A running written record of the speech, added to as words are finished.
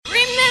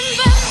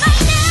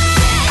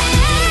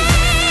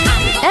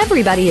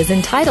Everybody is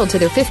entitled to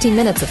their 15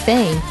 minutes of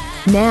fame.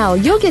 Now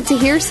you'll get to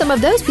hear some of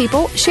those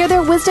people share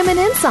their wisdom and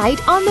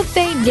insight on the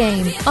Fame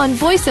Game on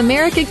Voice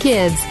America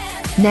Kids.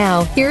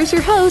 Now, here's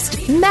your host,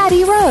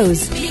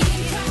 MaddieRose.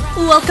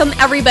 Welcome,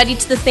 everybody,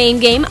 to the Fame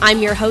Game. I'm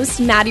your host,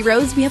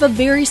 MaddieRose. We have a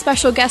very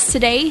special guest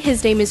today.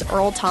 His name is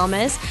Earl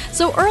Thomas.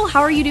 So, Earl, how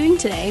are you doing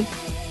today?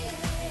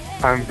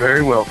 I'm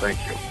very well, thank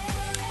you.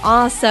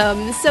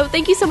 Awesome. So,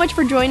 thank you so much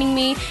for joining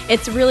me.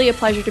 It's really a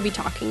pleasure to be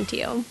talking to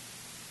you.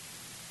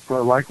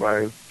 Well,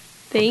 likewise.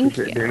 Thank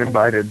you. Being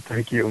invited.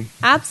 Thank you.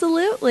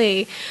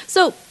 Absolutely.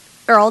 So,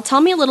 Earl,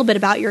 tell me a little bit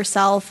about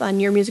yourself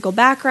and your musical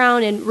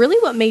background and really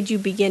what made you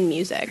begin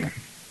music.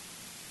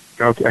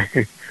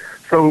 Okay.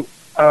 So,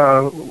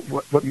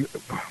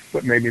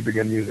 what made me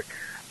begin music?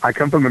 I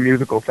come from a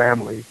musical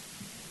family,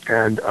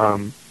 and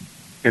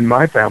in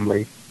my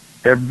family,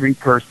 every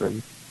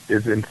person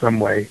is in some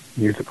way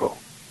musical.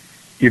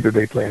 Either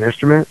they play an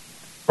instrument,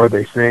 or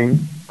they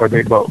sing, or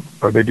they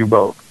do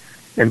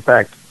both. In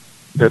fact,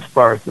 as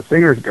far as the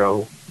singers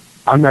go,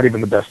 I'm not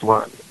even the best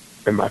one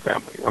in my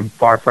family. I'm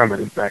far from it.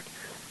 In fact,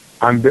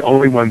 I'm the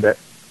only one that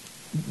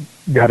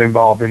got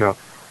involved in a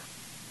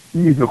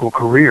musical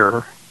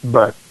career,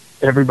 but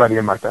everybody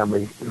in my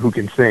family who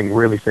can sing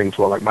really sings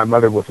well. Like my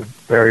mother was a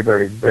very,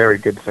 very, very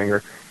good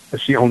singer, but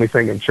she only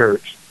sang in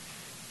church.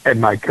 And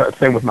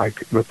same with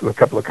a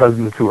couple of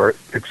cousins who are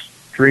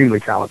extremely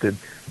talented,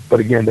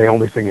 but again, they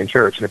only sing in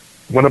church. And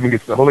if one of them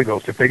gets the Holy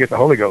Ghost, if they get the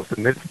Holy Ghost,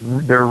 then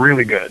they're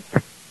really good.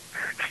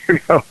 You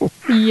know?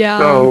 Yeah.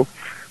 So,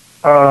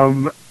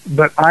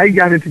 but I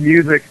got into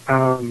music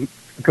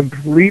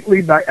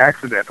completely by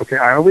accident. Okay,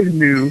 I always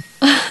knew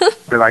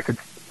that I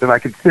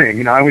could sing.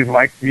 You know, I always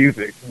liked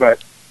music,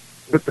 but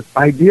the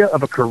idea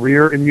of a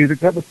career in music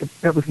that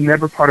was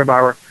never part of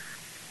our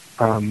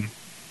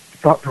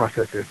thought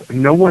processes.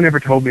 No one ever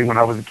told me when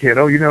I was a kid,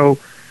 oh, you know,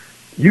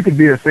 you could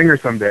be a singer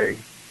someday.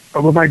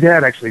 Oh, well, my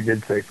dad actually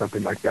did say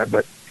something like that,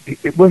 but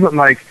it wasn't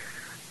like.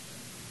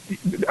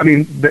 I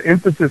mean, the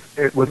emphasis,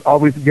 it was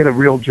always get a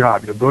real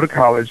job. You know, go to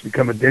college,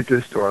 become a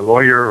dentist or a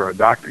lawyer or a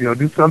doctor, you know,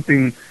 do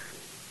something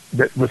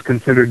that was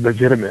considered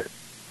legitimate.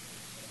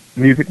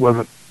 Music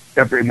wasn't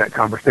ever in that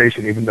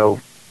conversation, even though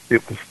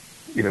it was,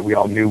 you know, we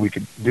all knew we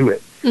could do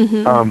it.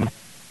 Mm-hmm.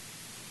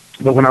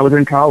 But when I was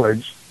in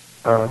college,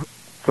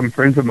 some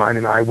friends of mine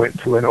and I went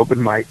to an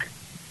open mic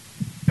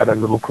at a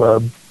little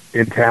club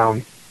in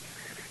town.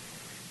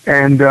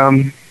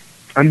 And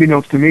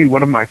unbeknownst to me,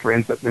 one of my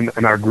friends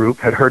in our group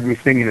had heard me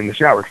singing in the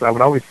shower, because I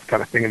would always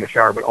kind of sing in the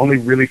shower, but only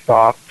really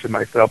soft to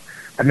myself.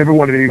 I never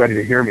wanted anybody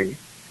to hear me,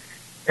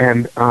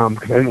 and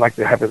because I didn't like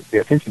to have the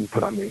attention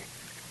put on me.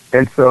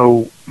 And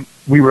so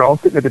we were all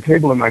sitting at the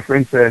table, and my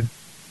friend said,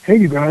 "Hey,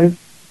 you guys,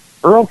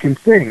 Earl can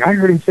sing. I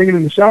heard him singing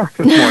in the shower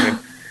this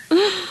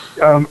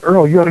morning.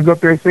 Earl, you ought to go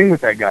up there and sing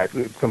with that guy,"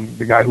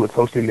 the guy who was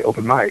hosting the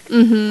open mic.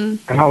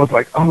 Mm-hmm. And I was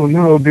like, "Oh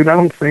no, dude, I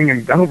don't sing,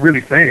 and I don't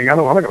really sing. I'm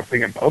not gonna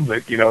sing in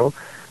public, you know.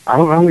 I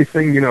don't only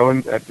sing, you know,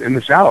 in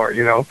the shower,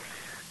 you know."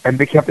 And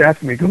they kept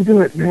asking me, "Go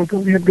do it, man.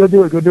 Go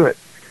do it."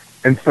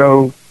 And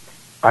so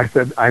I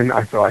said,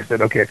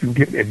 okay, if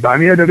you buy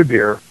me another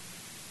beer,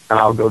 and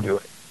I'll go do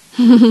it.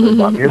 So they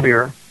bought me a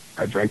beer.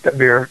 I drank that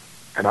beer,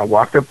 and I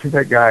walked up to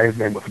that guy. His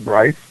name was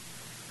Bryce,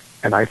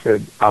 and I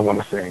said, "I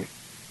want to sing."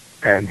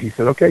 And he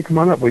said, "Okay, come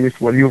on up. What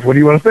do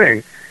you want to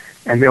sing?"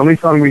 And the only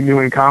song we knew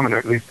in common, or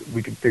at least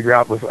we could figure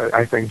out, was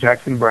I sang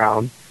Jackson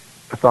Browne,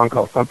 a song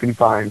called Something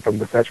Fine from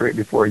the Saturate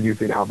Before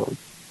Using album.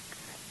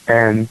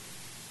 And,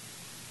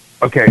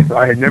 okay, so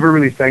I had never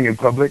really sang in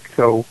public,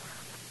 so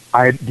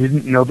I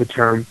didn't know the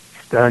term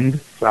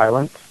stunned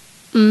silence.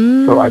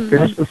 Mm. So I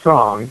finished the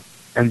song,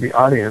 and the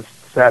audience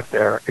sat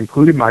there,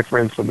 including my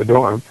friends from the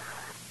dorm,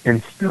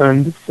 in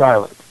stunned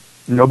silence.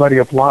 Nobody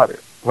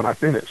applauded when I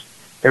finished.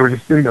 They were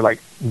just sitting there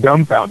like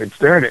dumbfounded,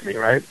 staring at me,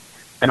 right?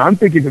 And I'm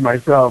thinking to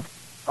myself,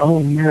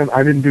 oh man,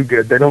 I didn't do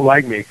good. They don't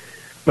like me.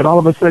 But all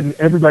of a sudden,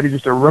 everybody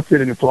just erupted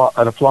in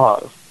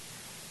applause,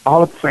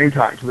 all at the same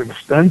time. So there was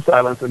stunned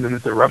silence, and then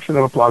this eruption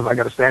of applause. I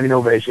got a standing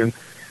ovation.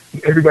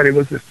 Everybody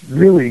was just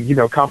really, you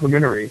know,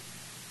 complimentary.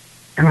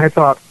 And I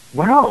thought,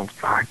 wow,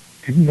 I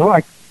didn't know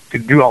I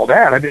could do all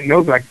that. I didn't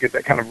know that I could get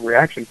that kind of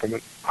reaction from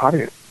an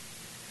audience.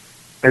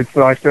 And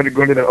so I started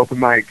going to that open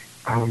mic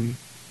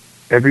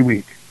every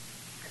week.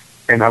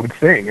 And I would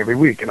sing every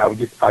week, and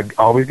I'd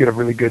always get a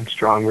really good,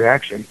 strong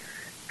reaction.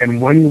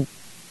 And one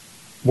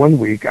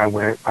week I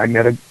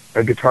met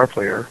a guitar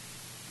player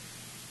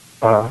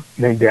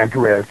named Dan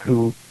Perez,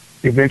 who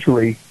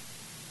eventually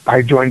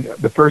I joined.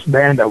 The first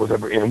band I was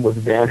ever in was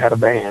Dan had a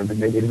band,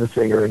 and they needed a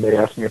singer, and they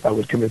asked me if I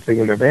would come and sing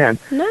in their band.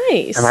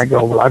 Nice. And I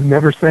go, well, I've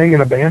never sang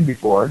in a band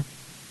before.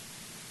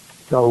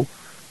 So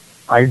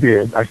I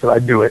did. I said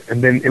I'd do it.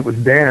 And then it was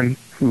Dan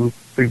who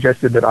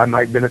suggested that I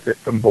might benefit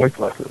from voice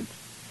lessons.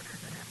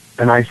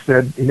 And I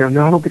said, no,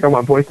 I don't think I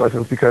want voice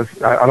lessons because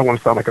I don't want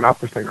to sound like an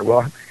opera singer.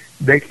 Well,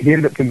 he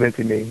ended up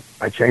convincing me.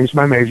 I changed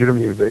my major to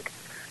music.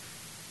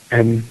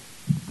 And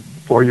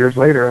 4 years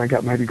later, I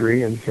got my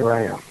degree, and here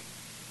I am.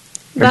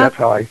 And that's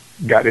how I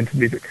got into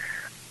music.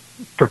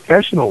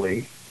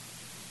 Professionally,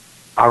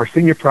 our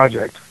senior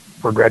project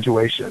for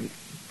graduation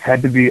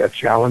had to be a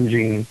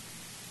challenging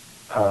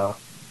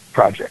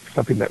project,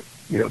 something that,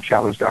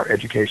 challenged our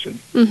education.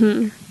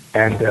 Mm-hmm.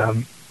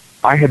 And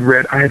I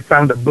had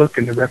found a book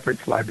in the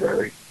reference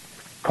library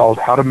called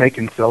How to Make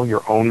and Sell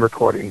Your Own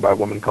Recording by a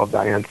woman called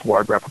Diane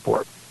Sward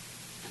Rappaport.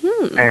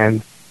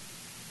 And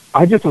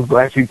I just was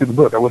glancing through the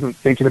book. I wasn't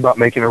thinking about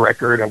making a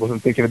record. I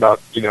wasn't thinking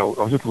about, I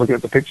was just looking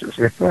at the pictures,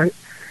 right?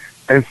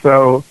 And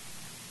so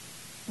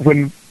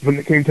when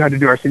it came time to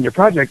do our senior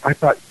project, I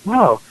thought,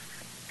 wow,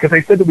 because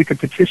they said that we could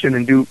petition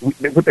and do,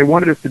 what they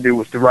wanted us to do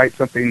was to write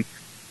something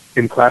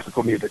in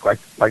classical music,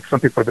 like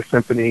something for the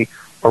symphony,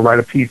 or write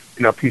a piece,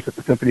 a piece that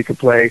the symphony could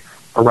play,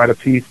 or write a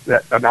piece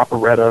that an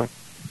operetta,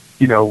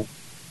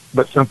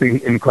 but something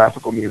in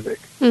classical music.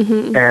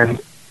 Mm-hmm.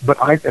 But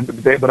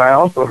I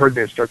also heard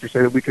the instructor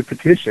say that we could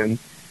petition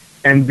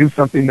and do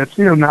something that's,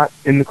 not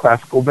in the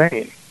classical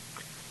vein.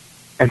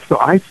 And so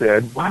I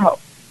said, wow.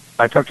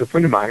 I talked to a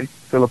friend of mine,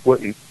 Philip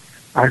Wooten.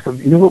 I said,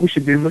 you know what we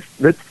should do?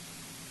 Let's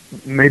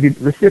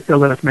see if they'll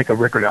let us make a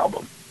record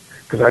album.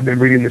 Because I've been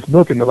reading this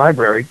book in the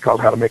library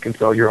called How to Make and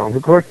Sell Your Own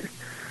Recording.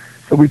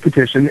 So we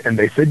petitioned, and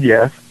they said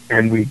yes,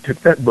 and we took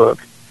that book,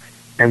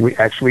 and we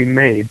actually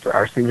made, for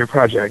our senior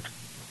project,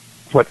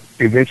 what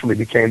eventually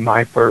became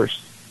my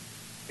first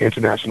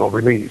international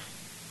release.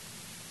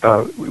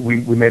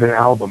 We made an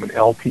album, an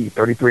LP,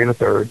 33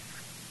 1/3,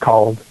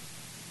 called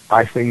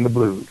I Sing the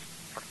Blues.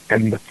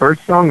 And the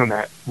first song on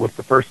that was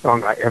the first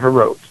song I ever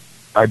wrote.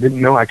 I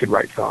didn't know I could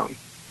write songs.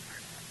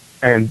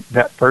 And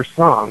that first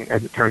song,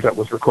 as it turns out,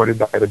 was recorded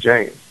by Etta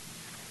James.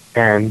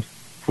 And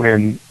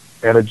when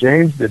Etta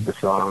James did the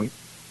song,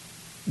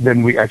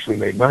 then we actually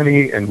made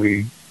money, and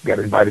we got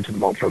invited to the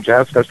Montreux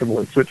Jazz Festival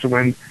in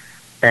Switzerland,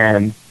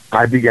 and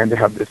I began to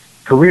have this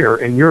career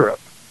in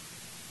Europe.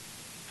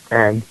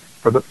 And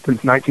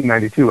since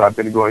 1992, I've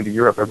been going to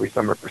Europe every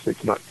summer for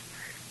 6 months,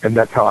 and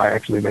that's how I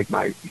actually make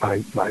my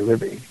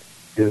living,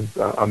 is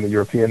on the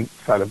European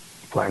side of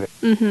the planet,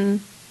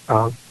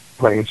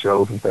 playing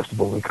shows and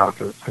festivals and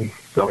concerts and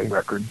selling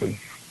records and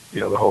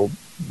the whole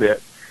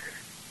bit.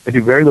 I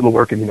do very little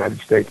work in the United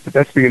States, but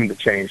that's beginning to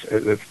change.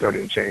 It's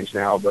starting to change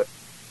now. But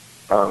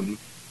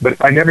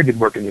if I never did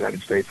work in the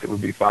United States, it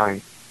would be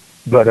fine.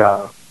 But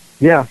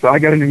so I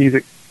got into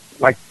music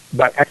like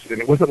by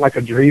accident. It wasn't like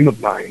a dream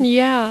of mine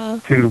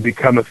to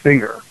become a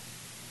singer.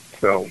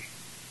 So.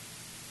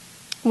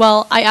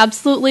 Well, I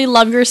absolutely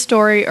love your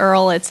story,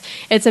 Earl.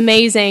 It's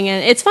amazing,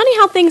 and it's funny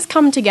how things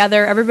come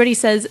together. Everybody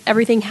says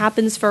everything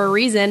happens for a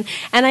reason,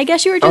 and I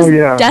guess you were just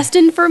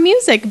destined for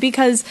music,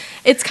 because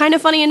it's kind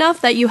of funny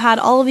enough that you had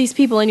all of these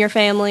people in your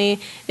family.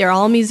 They're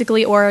all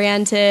musically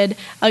oriented.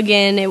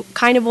 Again, it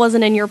kind of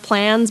wasn't in your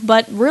plans,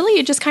 but really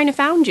it just kind of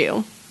found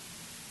you.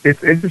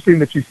 It's interesting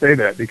that you say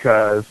that,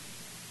 because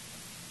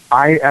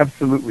I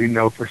absolutely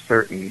know for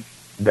certain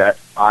that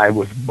I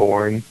was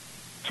born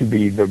to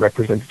be the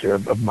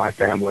representative of my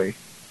family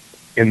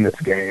in this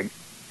game.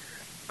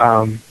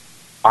 I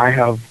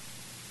have,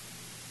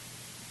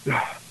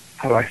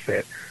 how do I say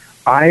it?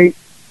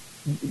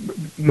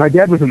 My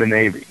dad was in the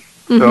Navy,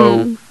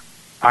 so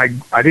I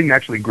didn't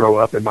actually grow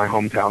up in my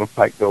hometown of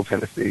Pikeville,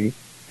 Tennessee.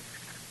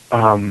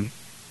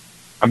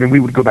 We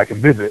would go back and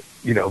visit,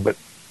 but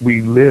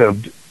we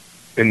lived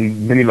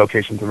in many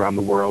locations around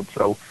the world.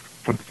 So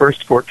for the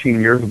first 14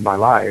 years of my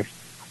life,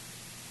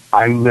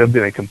 I lived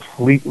in a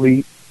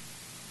completely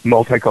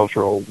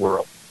multicultural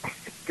world.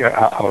 I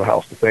don't know how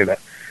else to say that.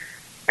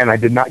 And I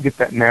did not get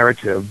that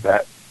narrative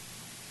that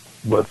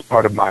would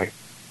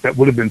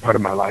have been part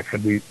of my life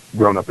had we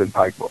grown up in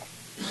Pikeville.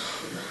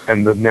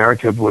 And the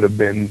narrative would have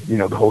been,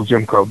 the whole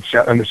Jim Crow,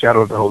 in the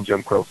shadow of the whole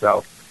Jim Crow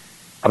South.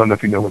 I don't know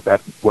if you know what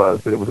that was,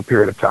 but it was a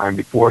period of time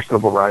before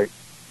civil rights,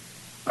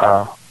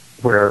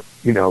 where,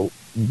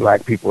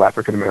 black people,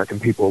 African American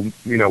people,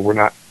 were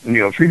not,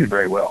 treated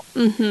very well.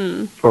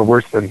 Or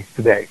worse than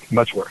today,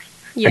 much worse.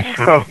 Yes.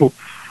 And so,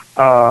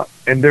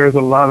 and there's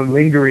a lot of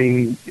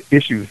lingering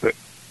issues that,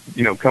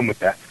 come with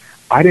that.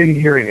 I didn't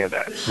hear any of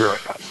that growing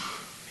up.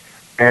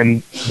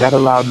 And that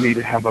allowed me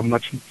to have a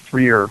much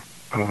freer,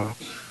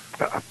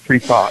 free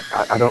thought.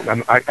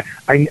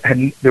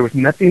 There was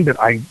nothing that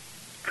I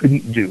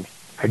couldn't do.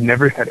 I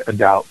never had a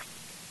doubt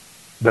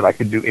that I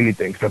could do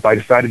anything. So if I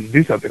decided to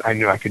do something, I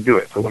knew I could do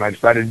it. So when I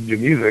decided to do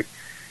music,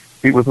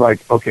 it was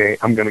like, okay,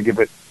 I'm going to give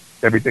it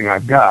everything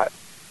I've got.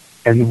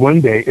 And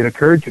one day it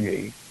occurred to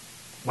me,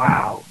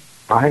 wow,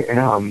 I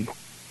am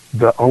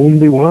the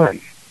only one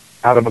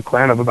out of a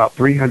clan of about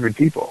 300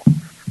 people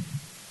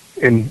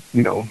in,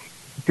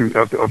 through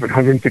over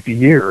 150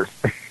 years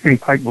in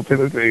Pikeville,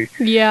 Tennessee,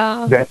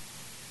 that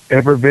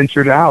ever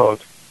ventured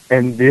out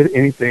and did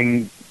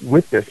anything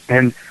with this.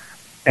 And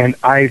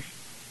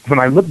when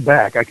I look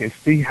back, I can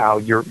see how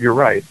you're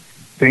right.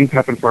 Things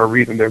happen for a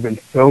reason. There have been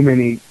so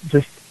many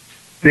just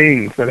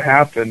things that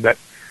happened that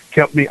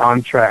kept me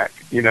on track,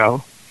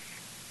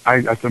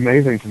 It's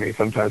amazing to me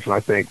sometimes when I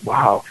think,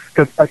 wow.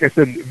 Because, like I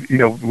said,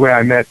 where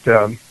I met,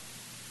 the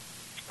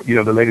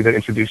lady that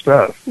introduced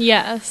us.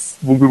 Yes.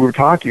 When we were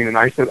talking, and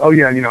I said, oh,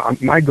 yeah,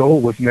 my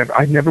goal was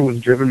I never was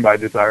driven by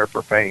desire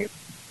for fame.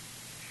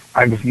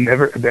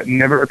 that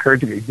never occurred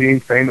to me. Being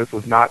famous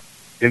was not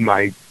in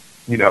my,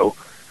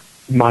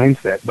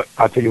 mindset. But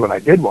I'll tell you what I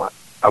did want.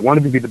 I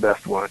wanted to be the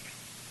best one.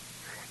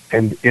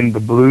 And in the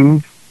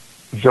blues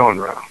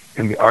genre,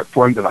 in the art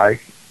form that I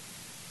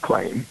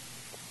claim,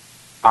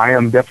 I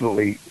am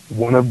definitely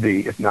one of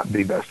the, if not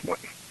the best one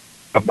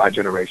of my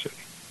generation.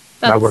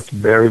 And I worked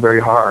very, very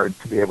hard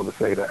to be able to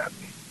say that.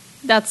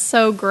 That's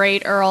so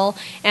great, Earl,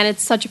 and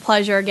it's such a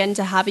pleasure again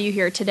to have you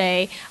here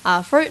today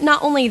for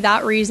not only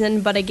that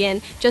reason, but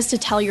again, just to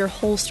tell your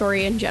whole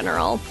story in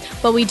general.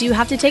 But we do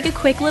have to take a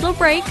quick little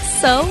break,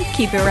 so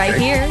keep it right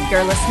here.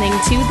 You're listening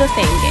to The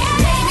Fame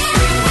Game.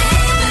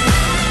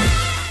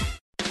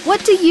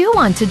 What do you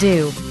want to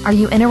do? Are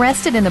you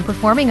interested in the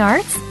performing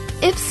arts?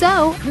 If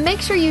so, make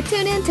sure you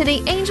tune in to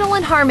the Angel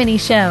and Harmony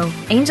Show.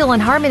 Angel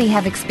and Harmony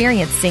have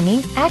experience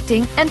singing,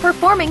 acting, and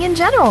performing in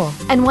general,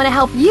 and want to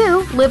help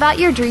you live out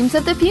your dreams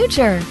of the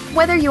future.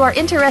 Whether you are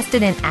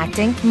interested in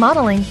acting,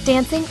 modeling,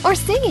 dancing, or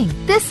singing,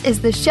 this is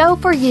the show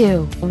for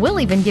you. We'll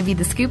even give you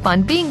the scoop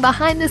on being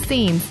behind the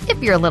scenes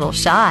if you're a little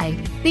shy.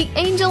 The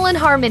Angel and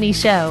Harmony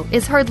Show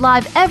is heard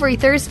live every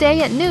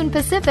Thursday at noon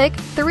Pacific,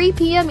 3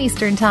 p.m.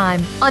 Eastern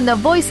Time on the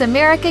Voice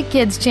America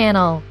Kids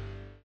channel.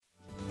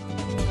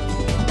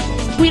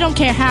 We don't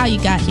care how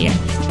you got here.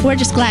 We're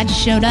just glad you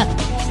showed up.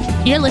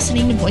 You're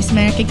listening to Voice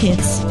America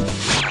Kids.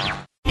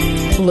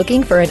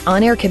 Looking for an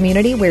on-air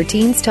community where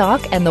teens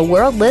talk and the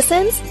world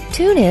listens?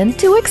 Tune in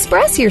to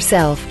Express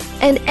Yourself,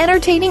 an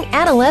entertaining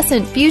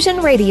adolescent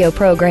fusion radio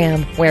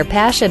program where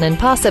passion and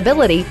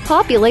possibility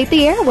populate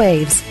the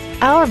airwaves.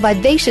 Our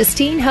vivacious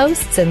teen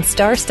hosts and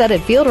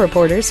star-studded field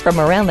reporters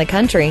from around the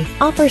country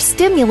offer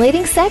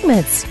stimulating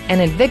segments and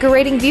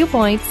invigorating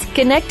viewpoints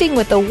connecting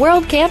with the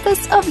world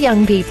campus of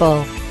young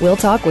people. We'll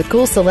talk with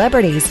cool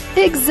celebrities,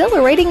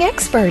 exhilarating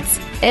experts,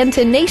 and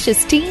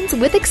tenacious teens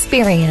with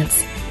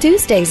experience.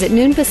 Tuesdays at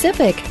noon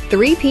Pacific,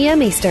 3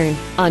 p.m. Eastern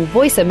on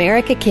Voice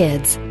America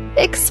Kids.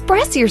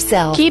 Express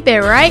yourself. Keep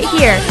it right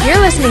here. You're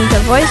listening to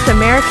Voice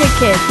America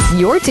Kids.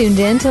 You're tuned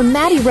in to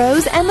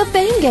MaddieRose and the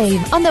Fame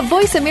Game on the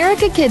Voice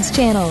America Kids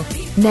channel.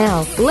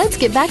 Now, let's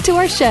get back to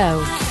our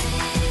show.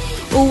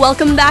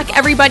 Welcome back,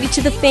 everybody,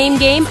 to the Fame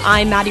Game.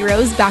 I'm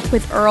MaddieRose, back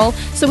with Earl.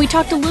 So we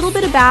talked a little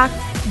bit about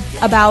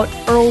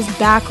Earl's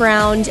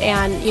background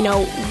and,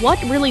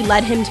 what really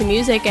led him to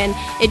music. And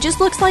it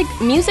just looks like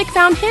music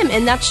found him,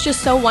 and that's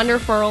just so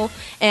wonderful.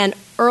 And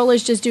Earl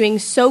is just doing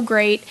so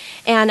great.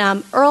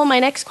 And Earl, my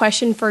next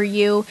question for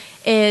you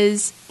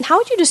is, how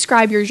would you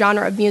describe your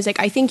genre of music?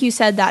 I think you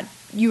said that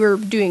you were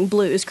doing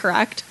blues,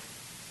 correct?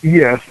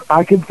 Yes,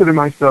 I consider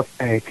myself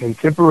a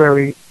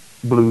contemporary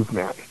blues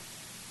man,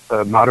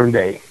 a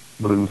modern-day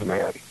blues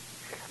man.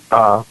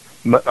 And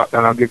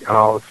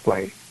I'll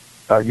explain.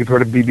 You've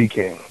heard of B.B.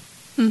 King.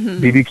 Mm-hmm.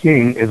 B.B.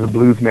 King is a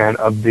blues man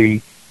of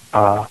the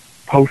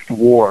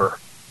post-war,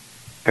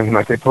 and when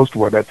I say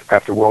post-war, that's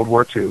after World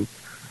War II,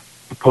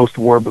 the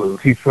post-war blues.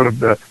 He's sort of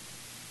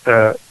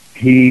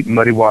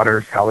Muddy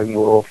Waters, Howlin'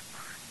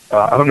 Wolf.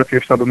 I don't know if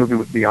you saw the movie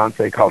with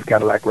Beyonce called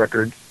Cadillac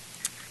Records,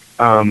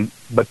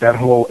 but that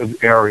whole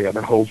area,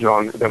 that whole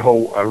genre, that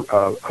whole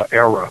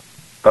era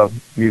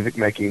of music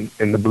making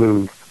in the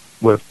blues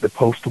was the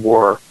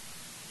post-war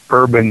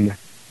urban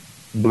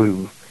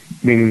blues,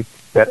 meaning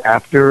that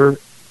after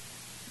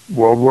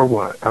World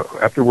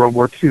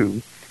War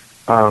II,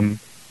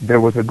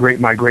 there was a great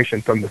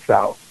migration from the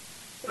South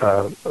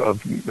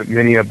of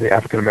many of the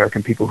African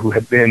American people who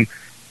had been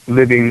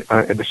living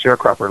the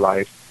sharecropper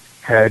life,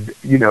 had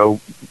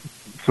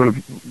sort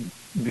of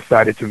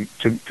decided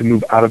to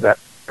move out of that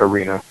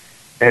arena,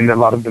 and a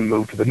lot of them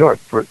moved to the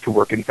north to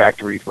work in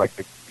factories like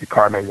the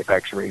car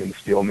manufacturing and the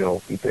steel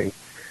mills and things,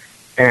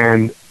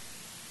 and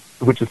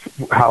which is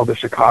how the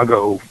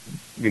Chicago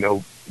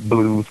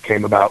blues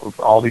came about.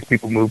 All these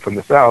people moved from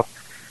the South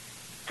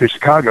to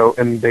Chicago,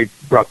 and they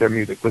brought their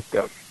music with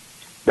them.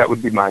 That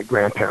would be my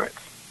grandparents'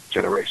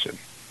 generation,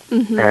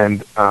 mm-hmm.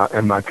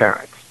 and my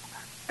parents.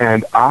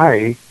 And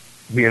I,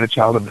 being a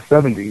child of the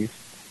 70s,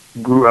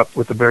 grew up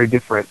with a very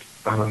different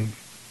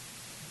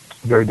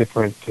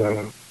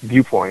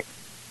viewpoint,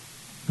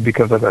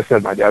 because, as I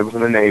said, my dad was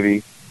in the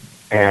Navy,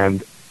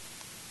 and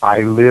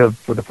I lived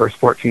for the first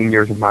 14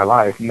 years of my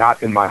life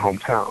not in my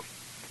hometown.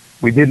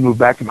 We did move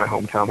back to my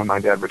hometown when my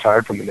dad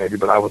retired from the Navy,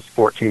 but I was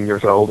 14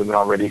 years old and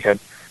already had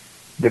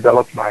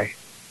developed myself,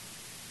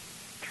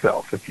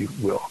 if you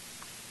will.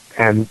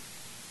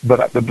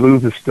 But the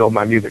blues is still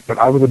my music. But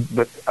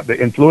the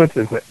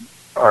influences that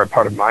are a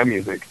part of my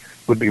music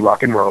would be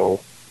rock and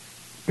roll,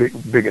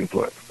 big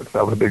influence. Because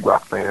I was a big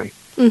rock fan.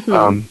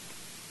 Mm-hmm.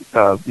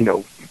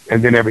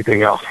 And then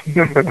everything else.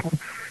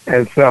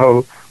 And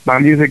so my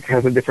music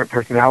has a different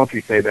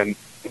personality, say, than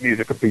the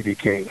music of B.B.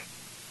 King.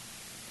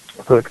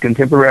 So it's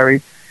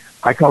contemporary.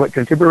 I call it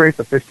contemporary,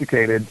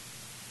 sophisticated,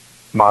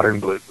 modern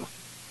blues.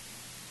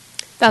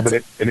 And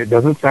it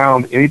doesn't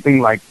sound anything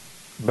like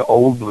the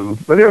old blues,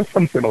 but there are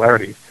some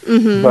similarities.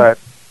 Mm-hmm. But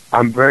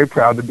I'm very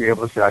proud to be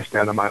able to say I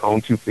stand on my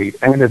own 2 feet.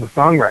 And as a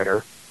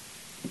songwriter,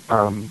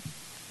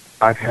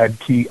 I've had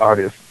key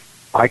artists,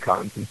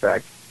 icons, in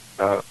fact,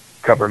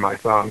 cover my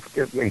songs,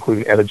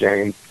 including Etta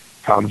James,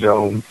 Tom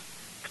Jones,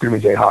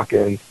 Screaming Jay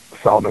Hawkins,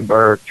 Solomon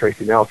Burke,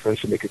 Tracy Nelson,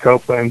 Shanika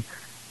Copeland,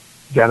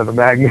 Janet the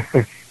Magnet,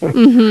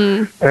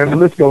 and the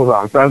list goes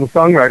on. So as a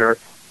songwriter,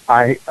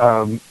 I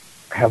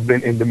have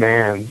been in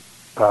demand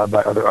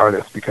by other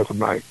artists because of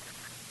my,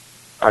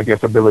 I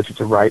guess, ability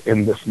to write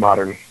in this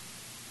modern,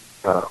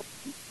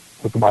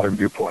 with the modern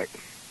viewpoint.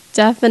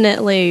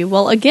 Definitely.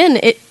 Well,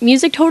 again,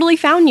 music totally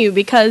found you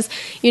because,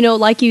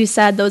 like you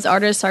said, those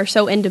artists are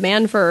so in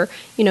demand for,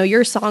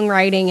 your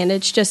songwriting, and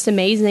it's just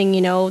amazing,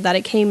 that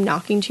it came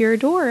knocking to your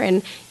door,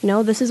 and,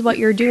 this is what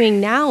you're doing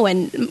now.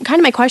 And kind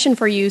of my question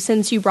for you,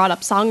 since you brought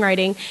up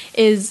songwriting,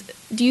 is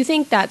do you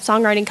think that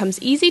songwriting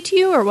comes easy to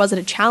you, or was it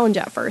a challenge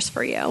at first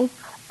for you?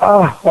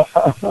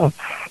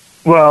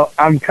 Well,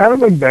 I'm kind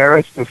of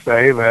embarrassed to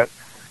say that,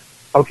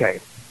 okay,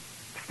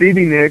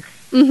 Stevie Nicks,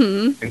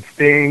 and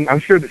Sting. I'm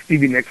sure that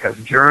Stevie Nicks has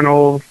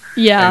journals.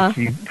 Yeah. And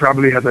she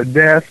probably has a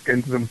desk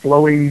and some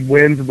flowing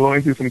winds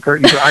blowing through some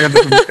curtains. I have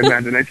this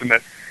imagination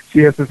that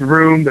she has this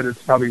room that is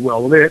probably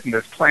well lit, and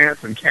there's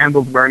plants and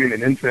candles burning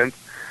and incense,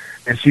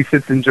 and she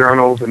sits in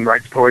journals and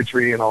writes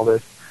poetry and all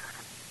this.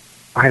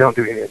 I don't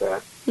do any of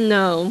that.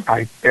 No.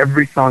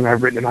 Every song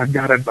I've written, and I've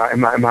got it by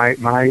my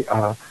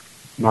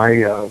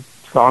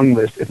song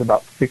list is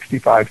about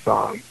 65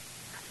 songs.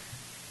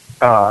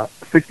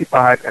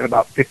 65, and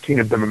about 15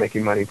 of them are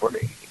making money for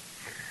me.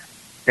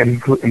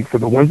 And for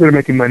the ones that are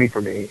making money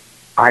for me,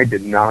 I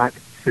did not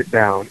sit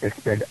down and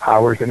spend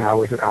hours and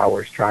hours and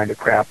hours trying to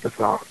craft the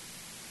song.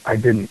 I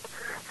didn't.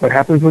 What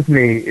happens with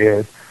me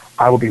is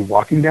I will be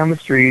walking down the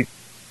street,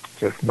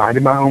 just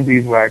minding my own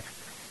beeswax,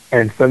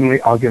 and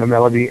suddenly I'll get a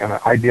melody and an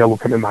idea will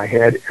come in my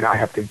head, and I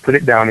have to put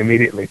it down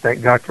immediately.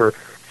 Thank God for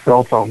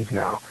cell phones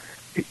now.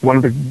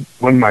 One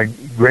of my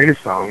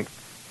greatest songs,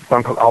 a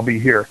song called "I'll Be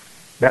Here,"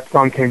 that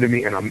song came to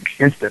me in an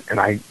instant, and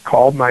I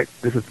called I'm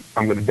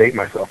going to date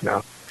myself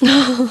now.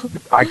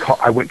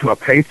 I went to a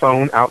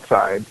payphone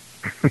outside.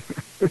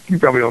 You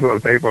probably don't know what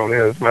a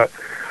payphone is, but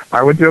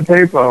I went to a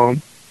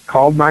payphone,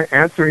 called my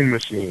answering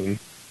machine,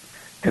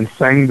 and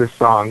sang this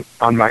song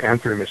on my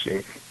answering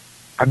machine.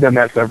 I've done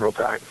that several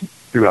times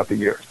throughout the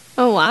years.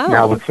 Oh, wow.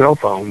 Now with cell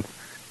phones,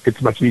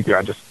 it's much easier.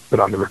 I just put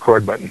on the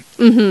record button.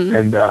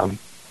 And,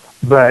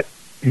 but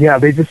yeah,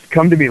 they just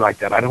come to me like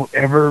that. I don't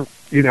ever,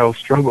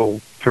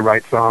 struggle to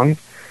write songs.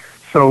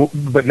 So,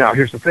 but now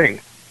here's the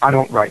thing. I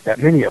don't write that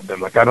many of them.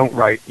 Like, I don't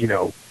write,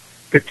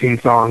 15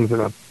 songs in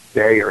a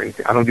day or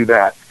anything. I don't do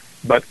that.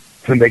 But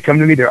when they come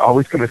to me, they're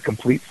always come as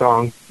complete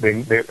songs.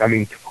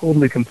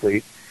 Totally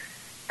complete.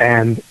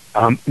 And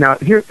now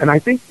here, and I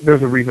think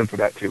there's a reason for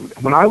that too.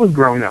 When I was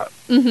growing up,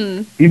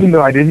 even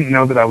though I didn't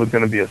know that I was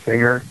going to be a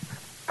singer,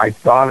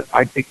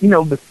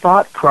 the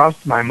thought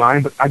crossed my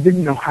mind, but I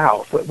didn't know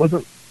how. So it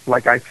wasn't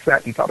like I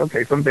sat and thought,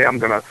 okay, someday I'm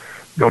going to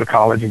go to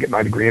college and get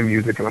my degree in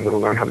music, and I'm going to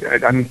learn how to. I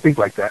didn't think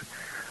like that.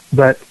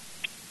 But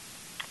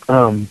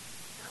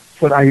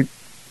what I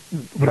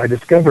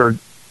discovered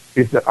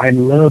is that I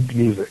loved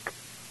music.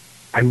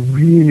 I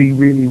really,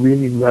 really,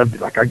 really loved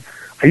it. Like I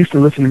used to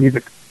listen to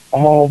music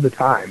all the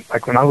time.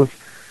 Like when I was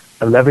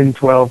 11,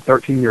 12,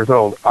 13 years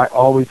old, I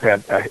always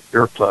had an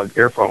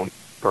earphone,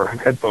 or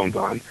headphones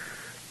on,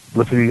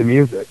 listening to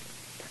music.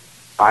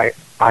 I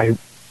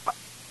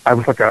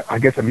was like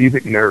a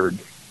music nerd,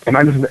 and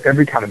I listened to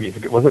every kind of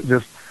music. It wasn't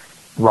just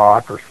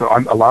rock or so.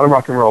 A lot of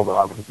rock and roll, though.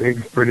 I was a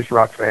big British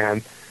rock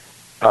fan.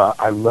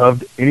 I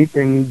loved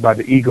anything by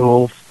the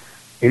Eagles,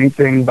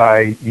 anything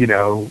by,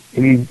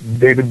 any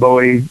David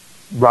Bowie.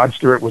 Rod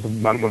Stewart was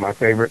one of my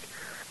favorites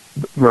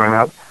growing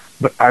up.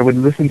 But I would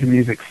listen to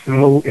music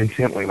so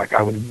intently, like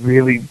I would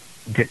really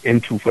get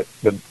into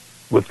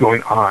what's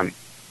going on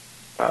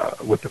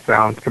with the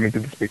sounds coming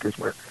through the speakers,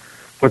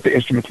 what the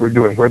instruments were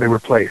doing, where they were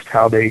placed,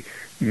 how they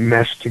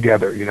meshed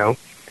together,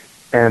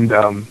 And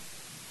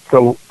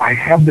so I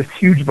have this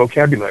huge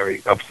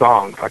vocabulary of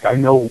songs. Like I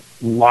know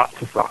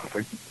lots of songs.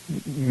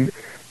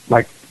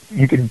 Like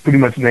you could pretty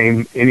much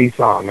name any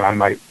song, I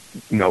might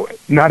know it.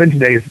 Not in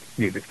today's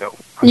music, though.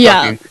 I'm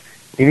talking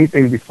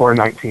anything before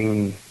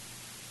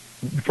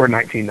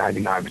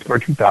 1999, before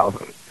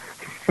 2000.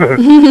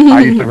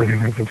 I used to really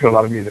listen to a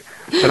lot of music,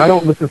 but I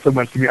don't listen so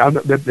much to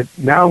music.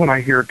 Now, when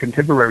I hear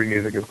contemporary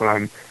music, is when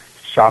I'm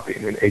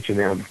shopping in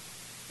H&M.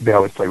 They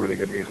always play really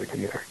good music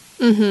in there.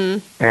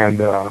 And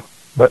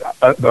but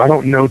I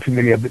don't know too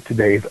many of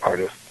today's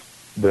artists,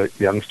 the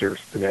youngsters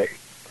today.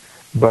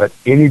 But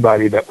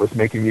anybody that was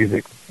making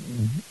music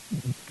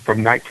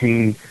from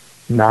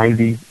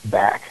 1990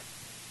 back,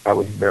 I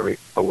was very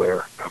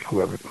aware of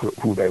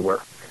who they were.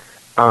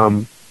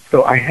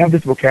 So I have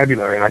this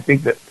vocabulary, and I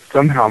think that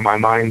somehow my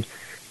mind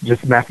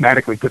just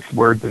mathematically puts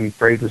words and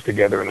phrases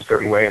together in a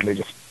certain way, and they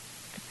just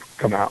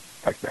come out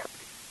like that.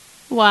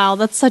 Wow,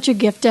 that's such a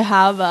gift to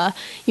have.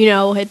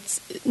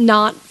 It's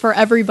not for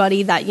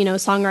everybody that,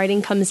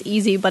 songwriting comes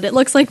easy, but it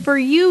looks like for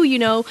you,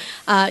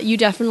 you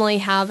definitely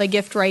have a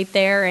gift right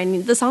there,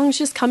 and the songs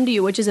just come to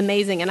you, which is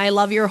amazing. And I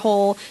love your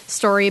whole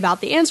story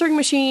about the answering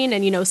machine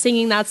and,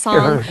 singing that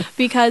song,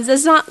 because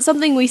it's not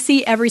something we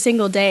see every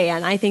single day,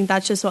 and I think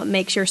that's just what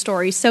makes your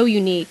story so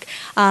unique.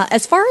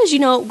 As far as,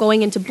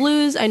 going into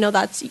blues, I know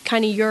that's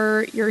kind of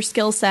your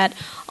skill set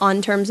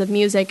on terms of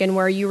music and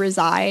where you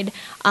reside.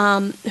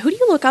 Who do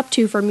you look up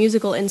to for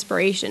musical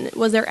inspiration?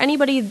 Was there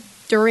anybody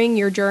during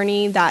your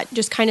journey that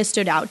just kind of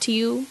stood out to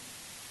you?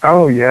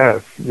 Oh,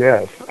 yes.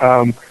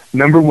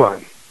 Number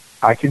one,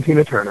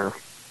 Tina Turner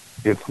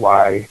is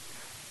why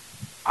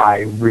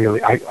I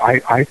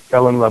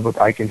fell in love with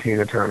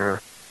Tina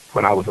Turner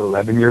when I was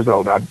 11 years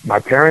old. My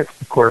parents,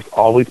 of course,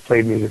 always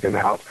played music in the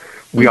house.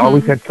 We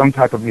always had some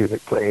type of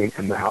music playing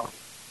in the house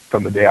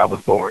from the day I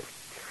was born.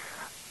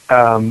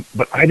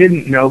 But I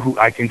didn't know who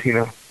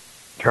Tina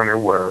Turner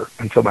were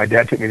until my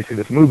dad took me to see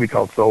this movie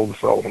called Soul to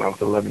Soul when I was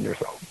 11 years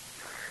old.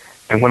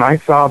 And when I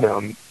saw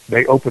them,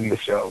 they opened the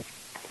show.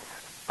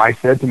 I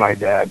said to my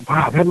dad,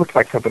 wow, that looks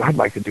like something I'd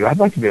like to do. I'd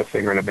like to be a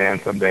singer in a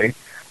band someday.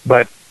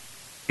 But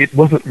it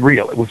wasn't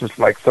real. It was just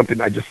like something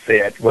I just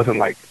said. It wasn't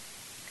like,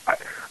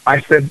 I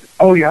said,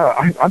 oh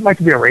yeah, I'd like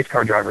to be a race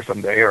car driver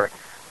someday, or,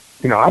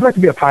 I'd like to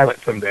be a pilot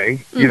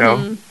someday,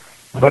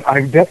 But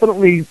I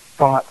definitely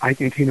thought Ike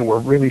and Tina were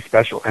really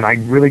special, and I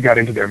really got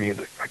into their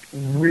music, like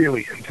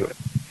really into it.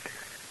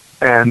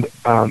 And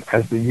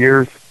as the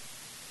years,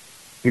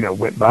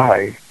 went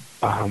by,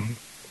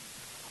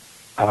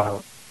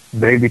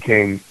 they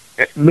became,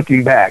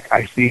 looking back,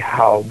 I see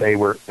how they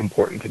were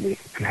important to me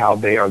and how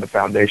they are the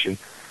foundation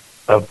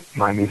of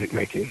my music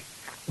making.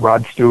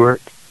 Rod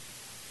Stewart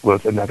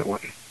was another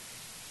one.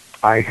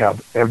 I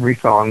have every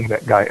song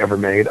that guy ever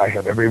made. I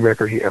have every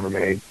record he ever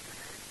made.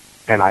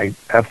 And I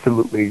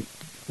absolutely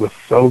was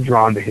so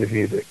drawn to his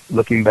music.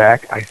 Looking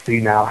back, I see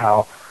now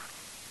how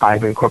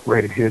I've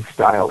incorporated his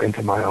style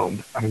into my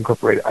own. I've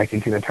incorporated Ike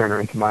and Tina Turner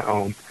into my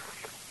own.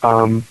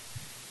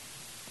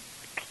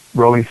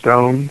 Rolling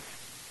Stones,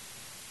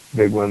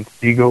 big ones.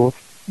 Eagles,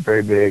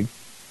 very big.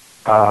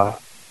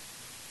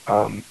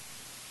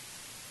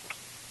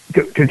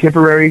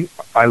 Contemporary,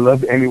 I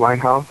loved Amy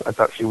Winehouse. I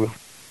thought she was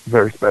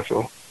very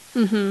special.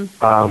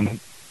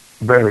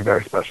 Very,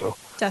 very special.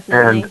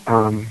 Definitely.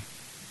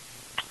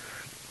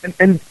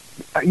 And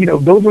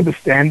those were the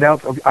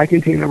standouts of Ike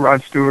and Tina,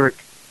 Rod Stewart.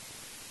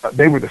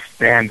 They were the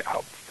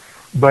standouts.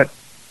 But,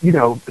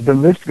 the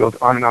list goes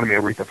on and on. I mean,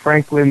 Aretha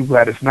Franklin,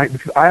 Gladys Knight,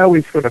 because I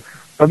always sort of,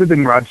 other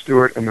than Rod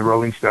Stewart and the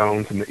Rolling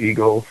Stones and the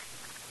Eagles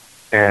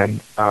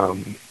and,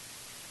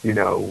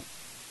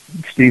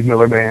 Steve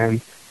Miller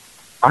Band,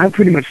 I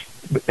pretty much,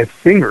 as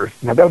singers,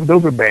 now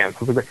those are bands,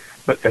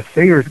 but as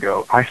singers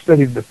go, I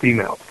studied the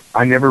females.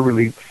 I never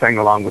really sang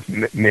along with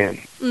men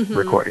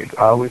recordings.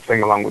 I always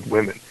sang along with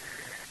women.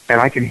 And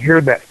I can hear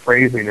that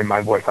phrasing in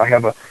my voice. I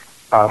have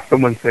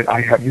someone said,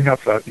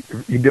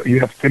 you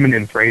have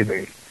feminine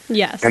phrasing.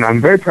 Yes. And I'm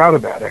very proud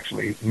of that,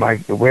 actually.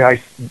 The way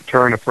I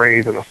turn a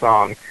phrase in a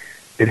song,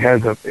 it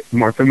has a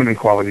more feminine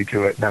quality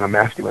to it than a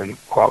masculine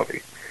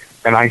quality.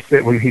 And I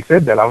said, when he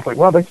said that, I was like,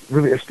 wow, that's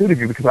really astute of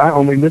you, because I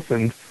only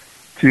listened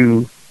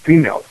to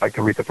females, like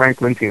Aretha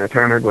Franklin, Tina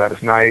Turner,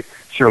 Gladys Knight,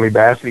 Shirley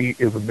Bassey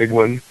is a big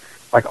one.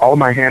 Like all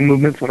my hand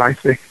movements when I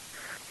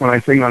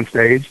sing on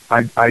stage,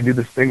 I do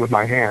this thing with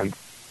my hands.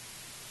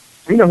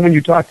 When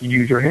you talk, you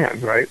use your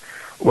hands, right?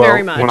 Well,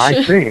 very much. When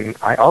I sing,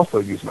 I also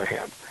use my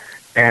hands.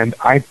 And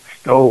I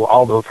stole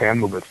all those hand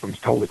movements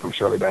totally from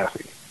Shirley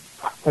Bassey.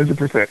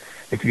 100%.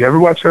 If you ever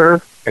watch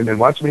her and then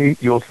watch me,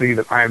 you'll see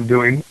that I am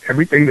doing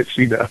everything that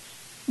she does.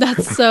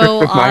 That's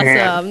so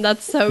awesome.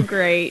 That's so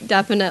great.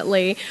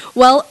 Definitely.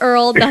 Well,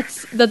 Earl,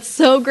 that's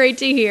so great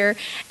to hear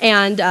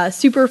and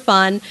super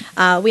fun.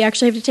 We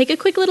actually have to take a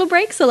quick little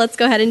break, so let's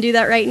go ahead and do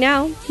that right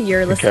now.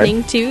 You're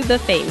listening to The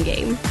Fame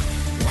Game.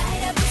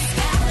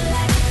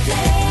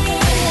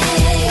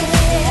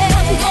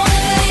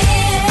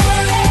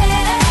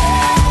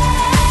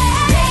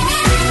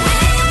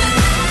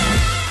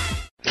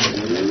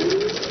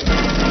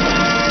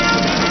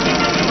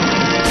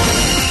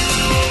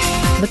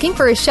 Looking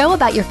for a show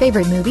about your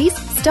favorite movies,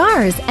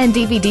 stars, and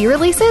DVD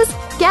releases?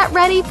 Get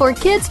ready for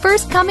Kids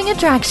First Coming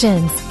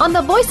Attractions on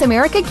the Voice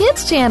America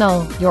Kids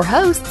channel. Your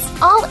hosts,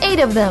 all 8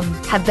 of them,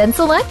 have been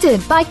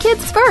selected by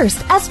Kids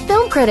First as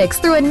film critics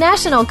through a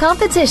national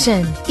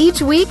competition.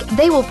 Each week,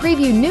 they will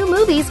preview new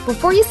movies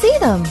before you see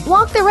them,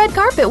 walk the red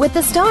carpet with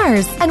the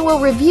stars, and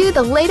will review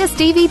the latest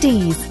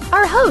DVDs.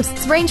 Our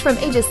hosts range from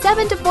ages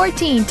 7 to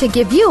 14 to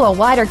give you a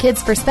wider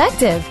kids'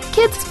 perspective.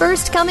 Kids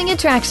First Coming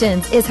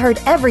Attractions is heard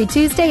every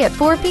Tuesday at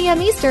 4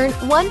 p.m. Eastern,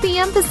 1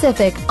 p.m.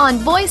 Pacific on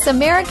Voice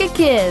America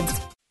Kids.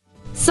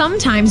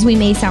 Sometimes we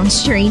may sound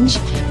strange,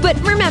 but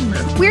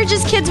remember, we're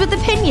just kids with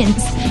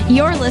opinions.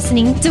 You're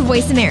listening to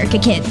Voice America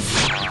Kids.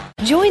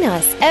 Join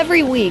us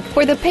every week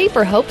for the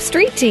Paper Hope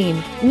Street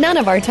Team. None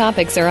of our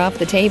topics are off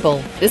the table.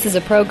 This is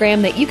a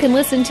program that you can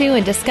listen to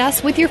and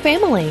discuss with your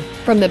family.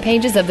 From the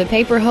pages of the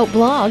Paper Hope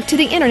blog to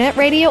the internet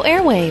radio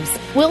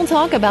airwaves, we'll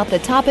talk about the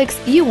topics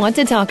you want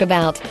to talk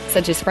about,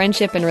 such as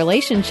friendship and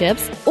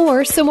relationships,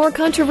 or some more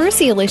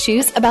controversial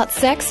issues about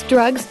sex,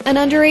 drugs, and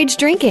underage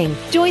drinking.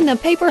 Join the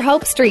Paper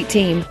Hope Street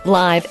Team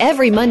live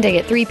every Monday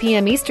at 3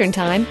 p.m. Eastern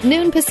Time,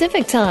 noon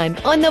Pacific Time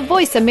on the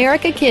Voice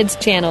America Kids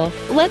channel.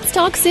 Let's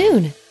talk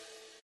soon.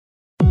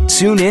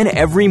 Tune in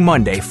every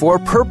Monday for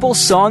Purple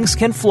Songs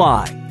Can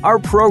Fly. Our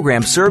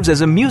program serves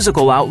as a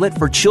musical outlet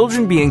for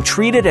children being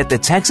treated at the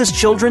Texas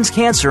Children's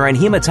Cancer and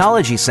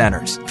Hematology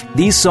Centers.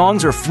 These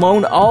songs are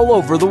flown all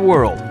over the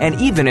world and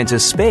even into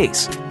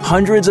space.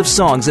 Hundreds of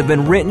songs have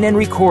been written and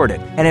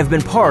recorded and have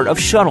been part of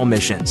shuttle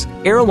missions,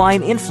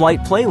 airline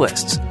in-flight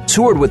playlists,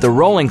 toured with the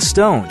Rolling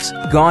Stones,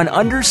 gone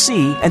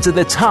undersea and to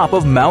the top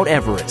of Mount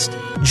Everest.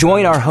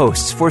 Join our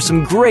hosts for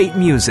some great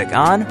music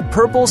on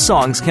Purple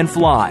Songs Can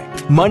Fly,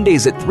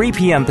 Mondays at 3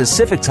 p.m.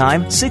 Pacific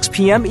Time, 6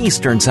 p.m.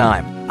 Eastern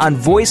Time, on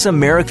Voice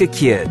America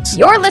Kids.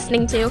 You're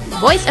listening to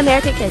Voice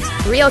America Kids.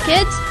 Real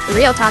kids,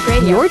 real talk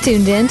radio. You're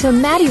tuned in to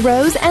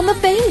MaddieRose and the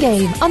Fame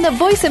Game on the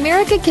Voice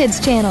America Kids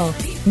channel.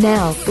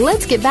 Now,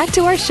 let's get back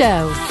to our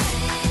show.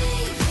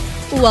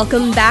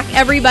 Welcome back,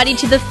 everybody,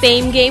 to the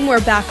Fame Game.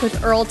 We're back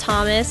with Earl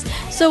Thomas.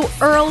 So,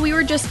 Earl, we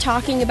were just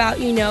talking about,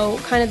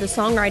 kind of the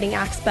songwriting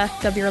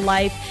aspect of your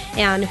life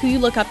and who you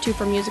look up to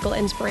for musical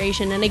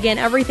inspiration. And again,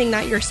 everything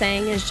that you're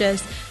saying is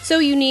just so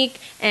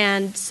unique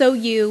and so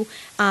you.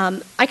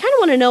 I kind of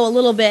want to know a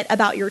little bit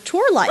about your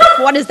tour life.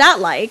 What is that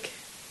like?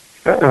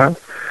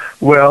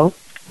 Well,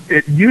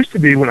 it used to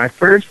be when I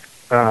first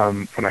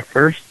got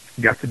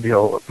the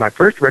deal, my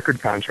first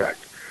record contract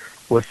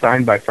was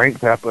signed by Frank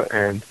Zappa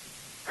and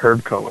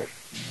Herb Cohen,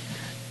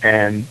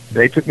 and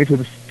they took me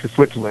to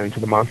Switzerland to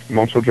the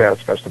Montreux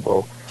Jazz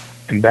Festival,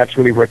 and that's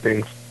really where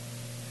things,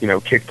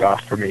 kicked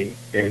off for me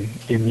in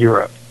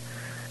Europe.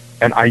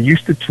 And I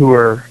used to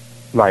tour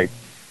like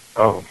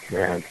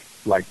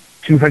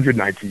 200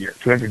 nights a year,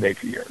 200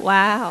 dates a year.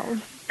 Wow!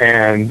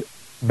 And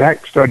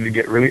that started to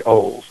get really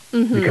old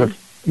because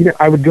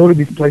I would go to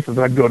these places,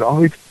 and I'd go to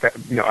all these,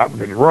 I was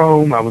in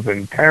Rome, I was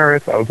in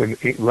Paris, I was in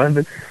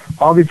London,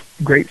 all these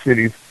great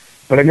cities.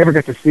 But I never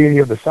got to see any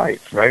of the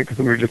sites, right? Because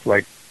we were just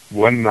like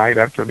one night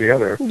after the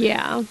other.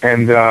 Yeah.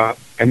 And then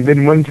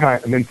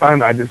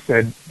finally I just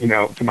said,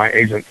 to my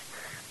agents,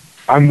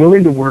 I'm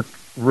willing to work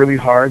really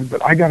hard,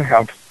 but I got to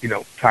have,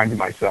 time to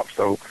myself.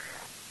 So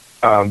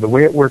the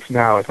way it works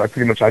now is I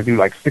do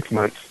like 6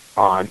 months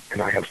on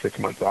and I have 6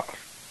 months off.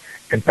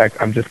 In fact,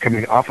 I'm just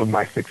coming off of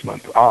my 6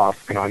 months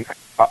off, and on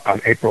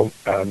April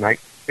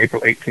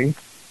 18th,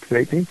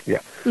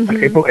 yeah.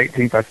 On April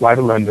 18th, I fly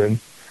to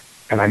London.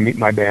 And I meet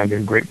my band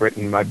in Great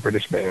Britain, my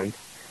British band,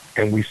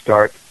 and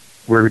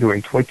we're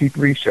doing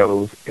 23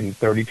 shows in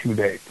 32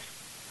 days.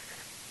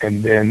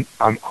 And then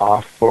I'm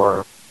off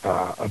for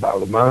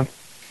about a month,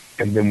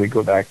 and then we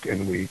go back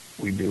and we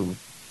do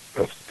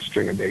a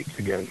string of dates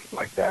again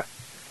like that.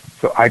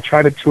 So I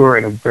try to tour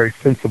in a very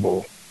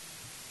sensible,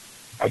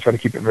 I try to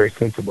keep it very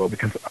sensible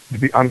because, to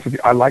be honest with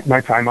you, I like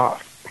my time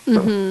off.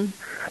 So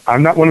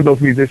I'm not one of those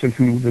musicians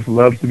who just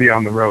loves to be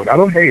on the road. I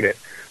don't hate it,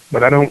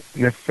 but I don't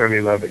necessarily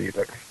love it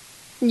either.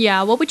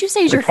 Yeah, what would you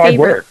say is your hard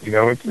favorite?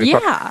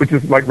 Work, which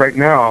is like right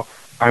now,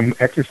 I've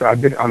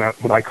been on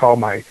what I call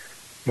my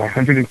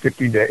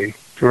 150-day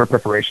tour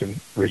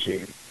preparation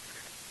regime.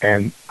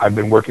 And I've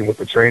been working with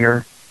a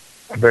trainer,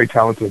 a very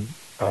talented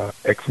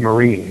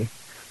ex-Marine,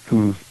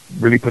 who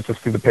really puts us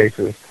through the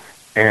paces.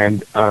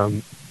 And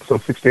so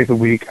 6 days a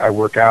week, I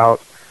work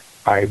out.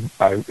 I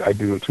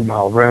do a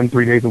 2-mile run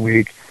 3 days a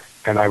week,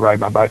 and I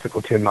ride my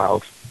bicycle 10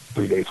 miles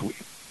 3 days a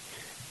week.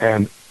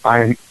 And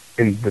I'm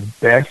in the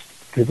best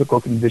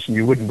physical condition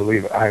you wouldn't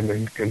believe it.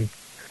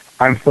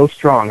 I'm so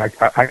strong. I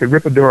could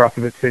rip a door off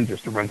of its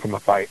hinges to run from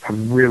a fight.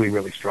 I'm really,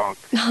 really strong.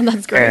 Oh,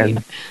 that's great.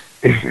 And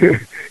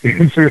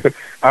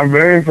I'm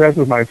very impressed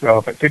with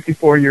myself. At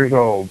 54 years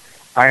old,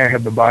 I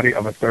have the body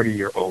of a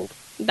 30-year-old.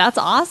 That's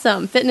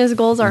awesome. Fitness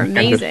goals are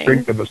amazing.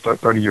 And the strength of a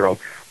 30-year-old.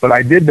 But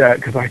I did that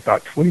because I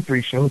thought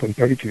 23 shows in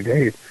 32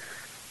 days.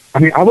 I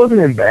mean, I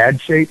wasn't in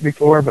bad shape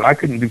before, but I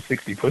couldn't do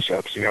 60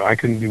 push-ups. I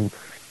couldn't do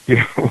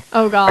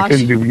oh gosh, I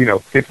couldn't do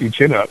 50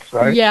 chin-ups,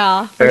 right?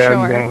 Yeah, for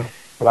sure.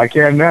 But I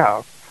can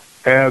now,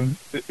 and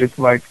it's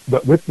like,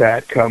 but with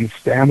that comes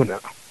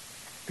stamina,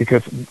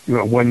 because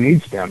one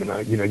needs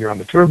stamina. You're on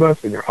the tour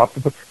bus, and you're off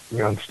the bus,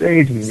 you're on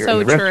stage, and you're in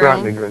the restaurant,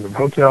 and then you're in the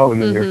hotel,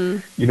 and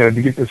then you're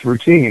to get this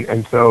routine.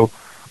 And so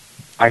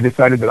I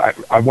decided that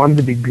I wanted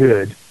to be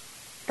good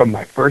from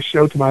my first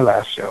show to my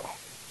last show,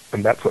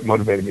 and that's what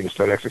motivated me to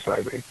start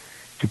exercising,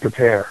 to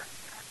prepare.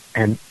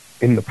 And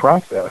in the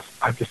process,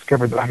 I've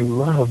discovered that I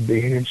love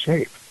being in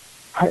shape.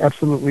 I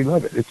absolutely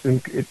love it. It's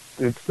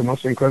the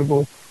most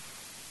incredible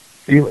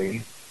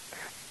feeling.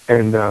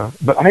 And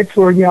but I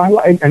tour,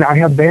 and I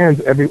have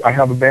bands. I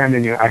have a band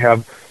I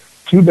have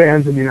 2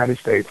 bands in the United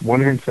States.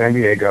 One in San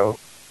Diego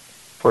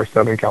for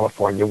Southern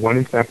California. One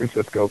in San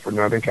Francisco for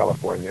Northern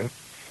California.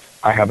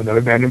 I have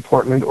another band in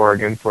Portland,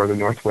 Oregon for the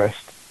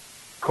Northwest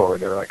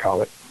Corridor, I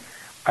call it.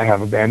 I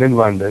have a band in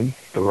London,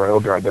 the Royal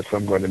Guard, that's who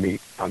I'm going to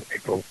meet on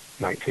April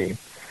 19th.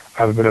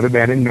 I have another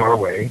band in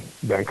Norway,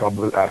 a band called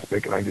Blue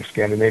Aspic, and I do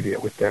Scandinavia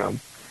with them.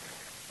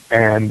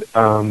 And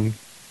I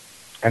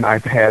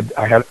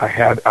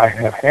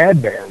have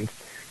had bands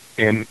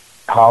in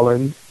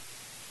Holland,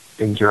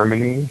 in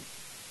Germany,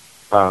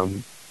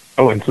 in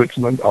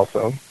Switzerland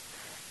also,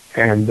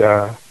 and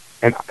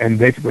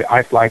basically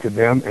I fly to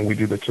them and we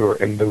do the tour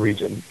in the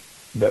region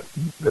that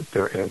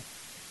they're in.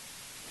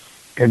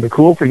 And the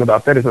cool thing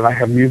about that is that I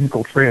have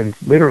musical friends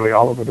literally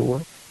all over the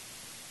world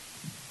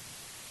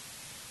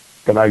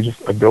that I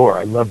just adore.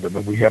 I love them,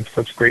 and we have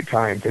such great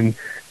times, and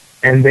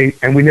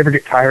we never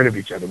get tired of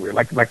each other. We're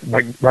like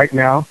right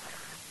now,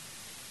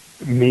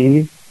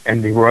 me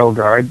and the Royal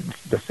Guard,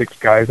 the 6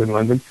 guys in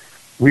London,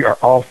 we are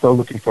all so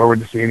looking forward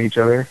to seeing each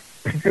other.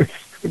 It's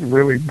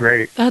really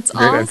great. That's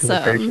great awesome.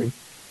 Anticipation.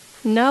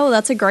 No,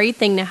 that's a great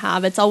thing to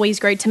have. It's always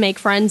great to make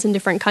friends in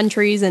different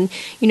countries and,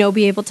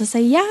 be able to say,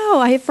 yeah,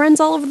 I have friends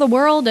all over the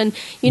world. And,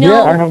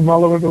 Yeah, I have them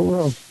all over the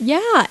world.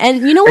 Yeah,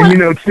 and you know what?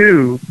 And,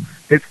 too,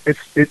 it's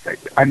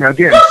and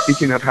again,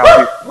 speaking of how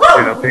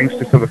these, things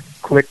just sort of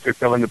clicked or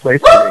fell into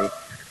place for me,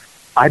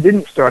 I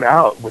didn't start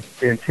out with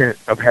the intent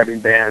of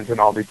having bands in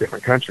all these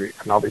different countries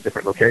and all these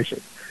different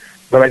locations.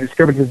 But I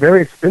discovered it's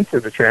very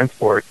expensive to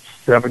transport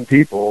 7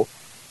 people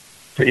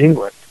to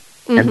England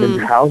and then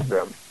to house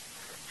them.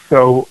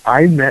 So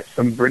I met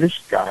some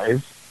British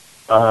guys,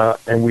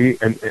 and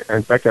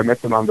in fact, I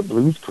met them on the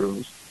blues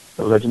cruise,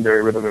 the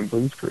legendary rhythm and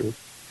blues cruise,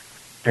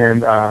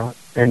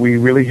 and we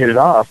really hit it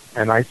off.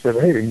 And I said,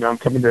 hey, I'm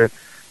coming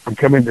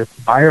to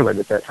Ireland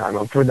at that time.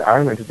 I'm coming to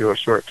Ireland to do a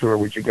short tour.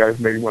 Would you guys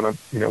maybe want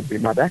to, be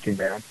my backing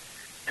band?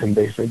 And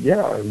they said,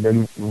 yeah. And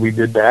then we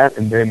did that.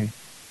 And then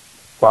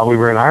while we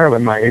were in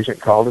Ireland, my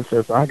agent called and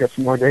says, I got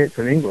some more dates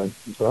in England.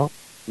 Well,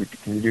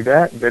 can you do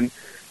that? And then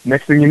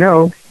next thing you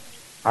know,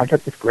 I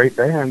got this great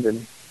band,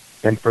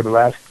 and for the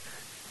last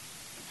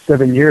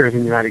 7 years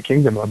in the United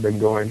Kingdom, I've been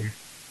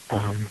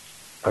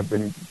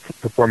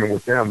performing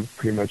with them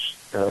pretty much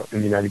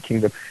in the United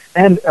Kingdom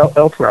and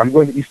elsewhere. I'm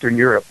going to Eastern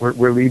Europe.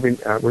 We're leaving.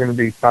 We're going to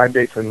be 5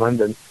 dates in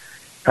London,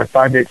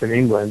 5 dates in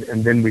England,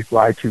 and then we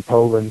fly to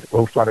Poland.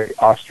 We'll fly to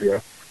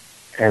Austria,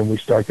 and we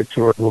start the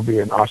tour. We'll be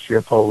in Austria,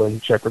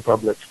 Poland, Czech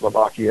Republic,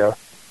 Slovakia,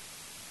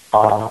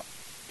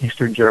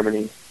 Eastern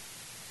Germany,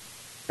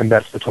 and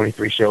that's the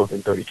 23 shows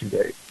in 32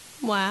 days.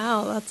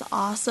 Wow, that's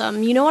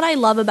awesome. You know what I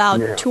love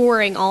about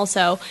touring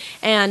also,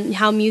 and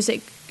how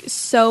music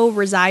so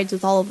resides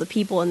with all of the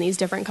people in these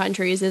different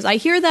countries, is I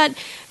hear that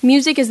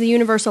music is the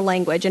universal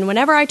language. And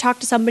whenever I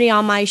talk to somebody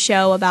on my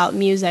show about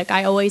music,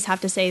 I always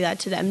have to say that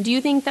to them. Do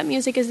you think that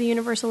music is the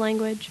universal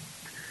language?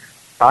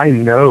 I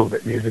know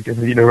that music is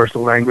the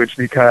universal language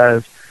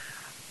because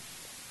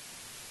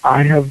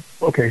I have,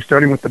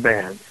 starting with the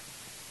band.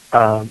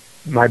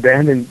 My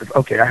band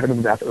I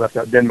haven't left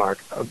out Denmark.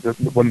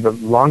 One of the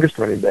longest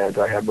running bands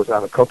I had was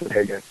out of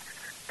Copenhagen.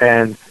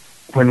 And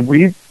when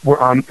we were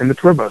in the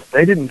tour bus,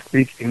 they didn't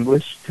speak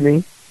English to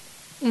me.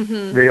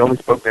 Mm-hmm. They only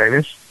spoke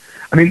Danish.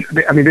 They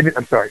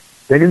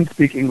didn't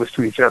speak English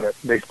to each other.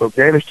 They spoke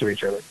Danish to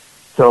each other.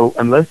 So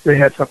unless they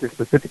had something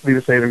specifically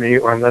to say to me,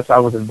 or unless I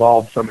was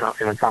involved somehow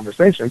in a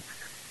conversation,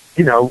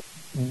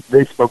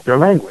 they spoke their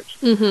language.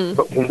 Mm-hmm.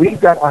 But when we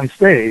got on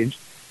stage,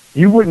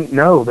 you wouldn't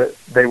know that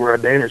they were a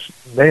Danish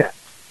band,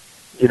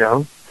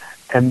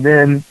 And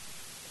then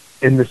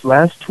in this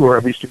last tour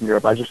of Eastern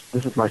Europe,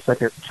 this is my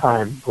second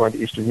time going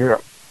to Eastern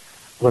Europe,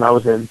 when I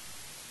was in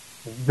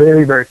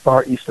very, very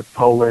far east of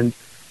Poland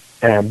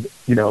and,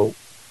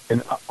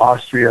 in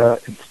Austria,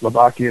 in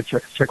Slovakia,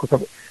 Czech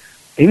Republic.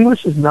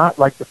 English is not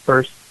like the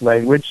first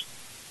language,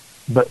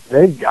 but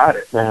they got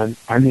it, man.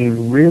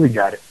 Really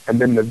got it. And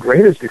then the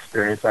greatest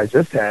experience I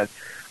just had,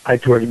 I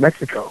toured in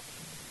Mexico.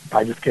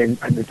 I just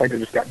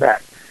got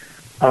back.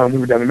 We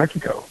were down in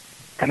Mexico.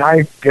 And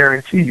I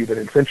guarantee you that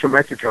in central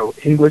Mexico,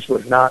 English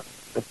was not,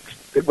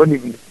 it wasn't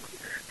even,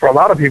 for a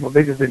lot of people,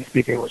 they just didn't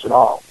speak English at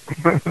all.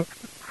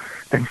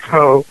 And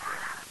so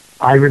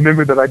I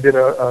remember that I did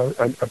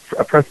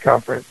a press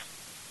conference,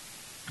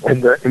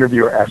 and the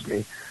interviewer asked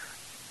me,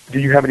 do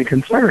you have any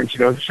concerns?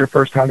 It's your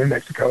first time in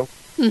Mexico.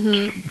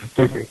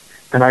 Mm-hmm.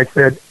 And I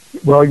said,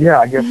 well, yeah,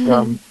 I guess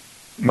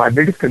my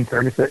biggest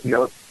concern is that,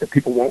 that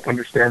people won't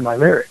understand my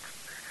lyrics.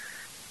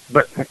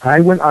 But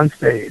I went on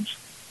stage.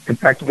 In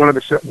fact,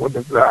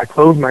 I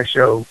closed my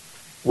show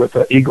with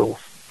an Eagles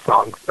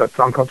song, a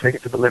song called "Take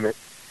It to the Limit,"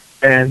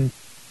 and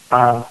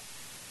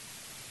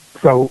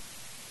so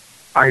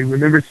I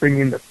remember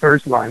singing the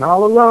first line,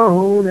 "All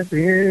alone at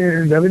the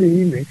end of an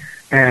evening,"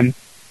 and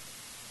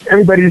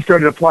everybody just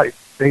started to play.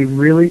 They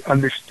really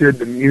understood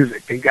the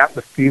music. They got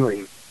the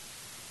feeling.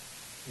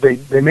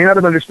 They may not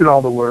have understood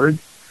all the words,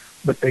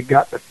 but they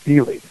got the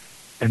feeling,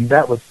 and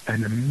that was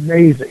an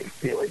amazing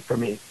feeling for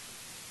me.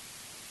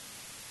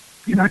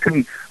 I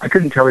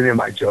couldn't tell any of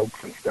my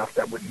jokes and stuff,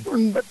 that wouldn't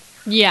work. But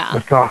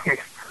the songs,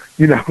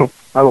 a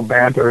little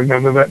banter,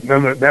 none of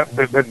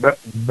that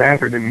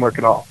banter didn't work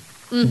at all.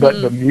 Mm-hmm.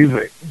 But the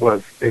music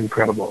was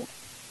incredible.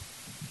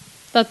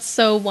 That's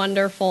so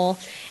wonderful.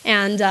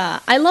 And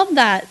I love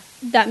that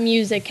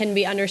music can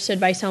be understood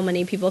by so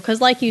many people, because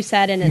like you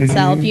said in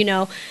itself, you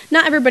know,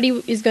 not everybody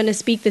is going to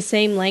speak the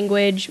same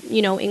language.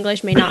 You know,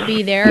 English may not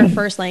be their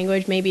first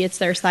language, maybe it's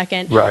their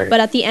second. Right. But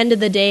at the end of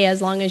the day,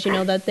 as long as you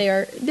know that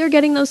they're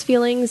getting those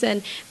feelings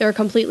and they're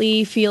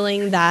completely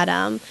feeling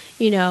that,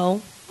 you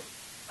know,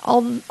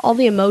 all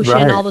the emotion,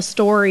 right. all the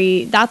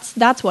story,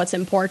 that's what's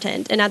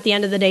important. And at the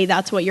end of the day,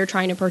 that's what you're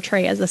trying to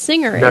portray as a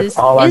singer. That's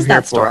all I'm is here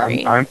that for.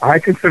 story. I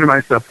consider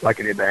myself like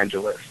an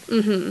evangelist.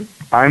 Mm-hmm.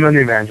 I'm an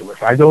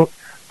evangelist.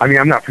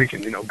 I'm not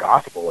preaching, you know,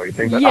 gospel or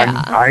anything,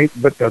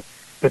 but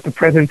but the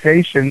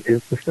presentation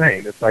is the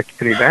same. It's like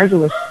an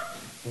evangelist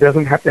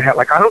doesn't have to have,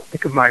 like, I don't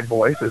think of my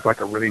voice as like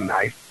a really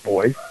nice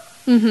voice.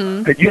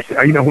 Mm-hmm. But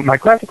you know, my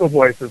classical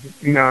voice is,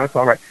 you know, it's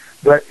all right.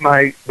 But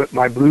my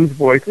blues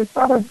voice,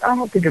 I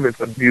don't think of it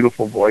as a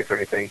beautiful voice or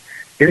anything.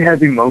 It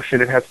has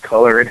emotion, it has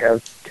color, it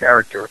has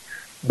character.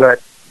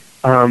 But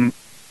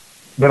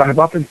I've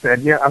often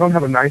said, I don't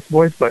have a nice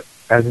voice, but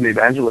as an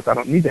evangelist, I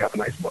don't need to have a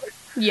nice voice.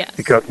 Yes.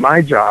 Because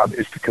my job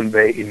is to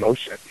convey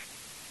emotion.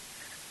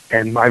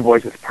 And my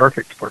voice is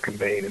perfect for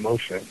conveying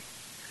emotion.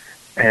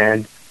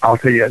 And I'll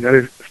tell you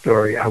another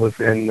story.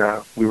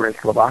 We were in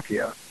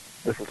Slovakia.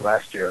 This was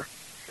last year.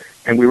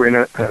 And we were in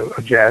a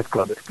jazz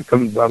club. It's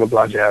some blah, blah,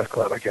 blah jazz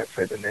club. I can't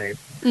say the name.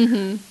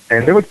 Mm-hmm.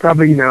 And there was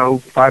probably,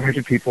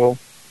 500 people.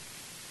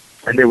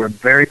 And they were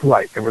very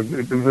polite. It was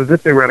as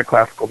if they were at a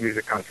classical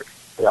music concert.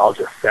 They all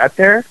just sat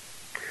there.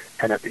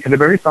 And at the end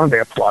of every song, they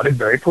applauded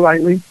very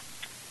politely.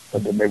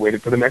 And then they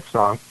waited for the next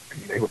song.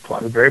 And they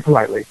applauded very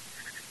politely.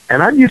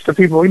 And I'm used to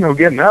people,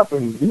 getting up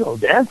and,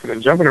 dancing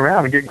and jumping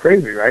around and getting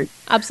crazy, right?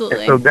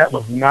 Absolutely. And so that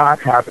was not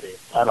happening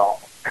at all.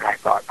 And I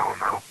thought, oh,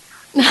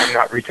 no, I'm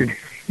not reaching these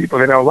people.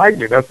 They don't like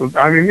me. That's what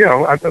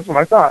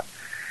I thought.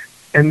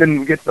 And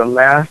then we get to the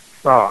last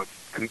song.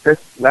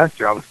 Last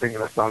year I was singing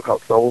a song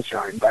called Soul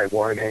Shine by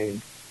Warren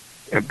Haynes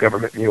and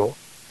Government Mule.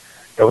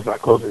 That was my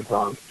closing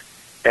song.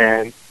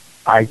 And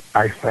I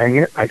sang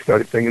it. I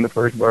started singing the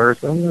first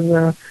verse.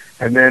 And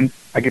then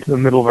I get to the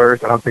middle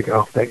verse, and I'm thinking,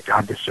 oh, thank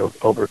God this show's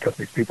over, because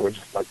these people are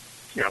just like,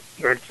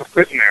 they're just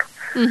sitting there.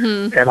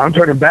 Mm-hmm. And I'm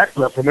turning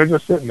backflips, and they're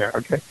just sitting there,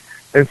 okay?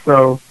 And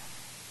so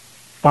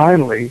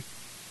finally,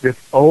 this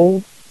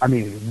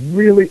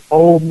really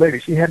old lady,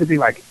 she had to be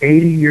like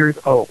 80 years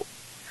old,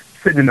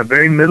 sitting in the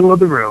very middle of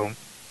the room.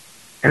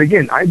 And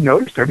again, I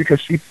noticed her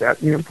because she sat,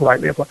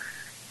 politely.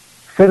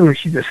 Suddenly,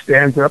 she just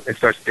stands up and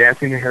starts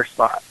dancing in her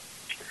spot.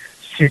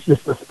 She's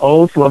just this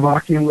old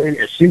Slovakian lady,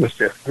 and she was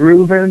just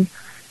grooving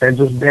and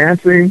just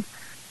dancing.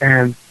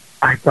 And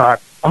I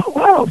thought, oh,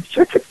 wow,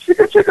 check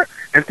her.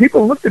 And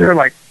people looked at her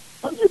like,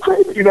 are you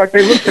crazy? Like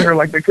they looked at her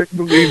like they couldn't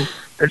believe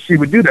that she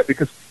would do that.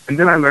 And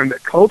then I learned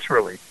that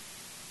culturally,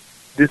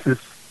 this is,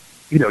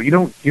 you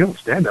don't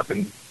stand up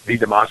and be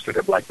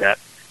demonstrative like that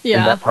in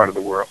that part of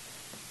the world.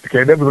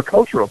 Okay, that was a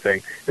cultural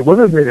thing. It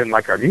wasn't that they didn't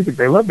like our music.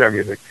 They loved our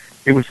music.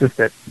 It was just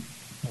that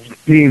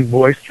being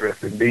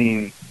boisterous and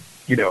being,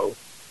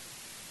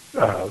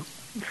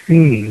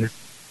 seen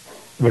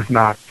was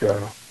not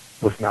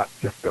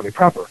necessarily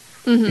proper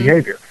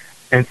behavior.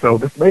 And so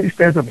this lady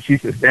stands up and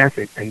she's just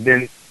dancing,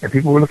 and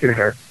people were looking at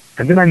her,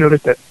 and then I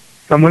noticed that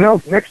someone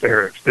else next to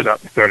her stood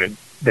up and started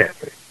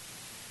dancing.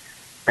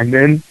 And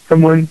then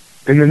someone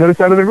in another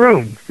side of the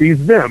room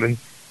sees them, and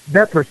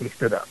that person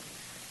stood up.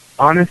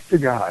 Honest to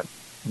God,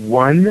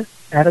 one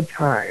at a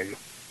time,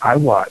 I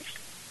watched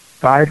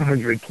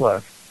 500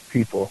 plus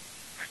people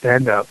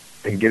stand up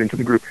and get into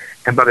the group.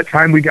 And by the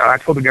time I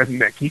told the guys in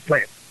there, keep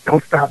playing.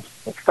 Don't stop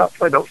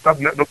playing. Don't stop.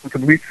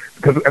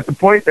 Because at the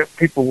point that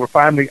people were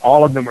finally,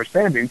 all of them were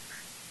standing,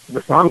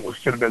 the song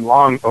should have been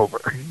long over.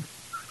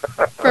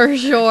 For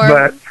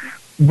sure.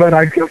 But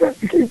I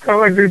keep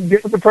going,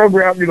 get with the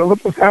program,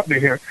 look what's happening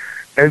here.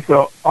 And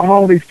so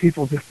all these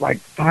people just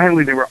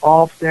finally they were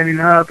all standing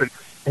up, and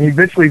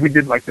eventually we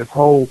did this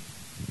whole,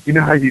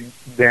 how you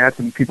dance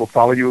and people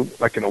follow you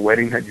in a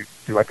wedding, how you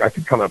do I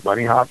think call it a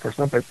bunny hop or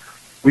something.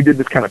 We did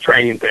this kind of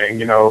train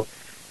thing,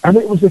 I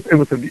think it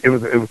was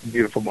a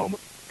beautiful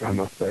moment, I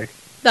must say.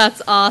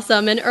 That's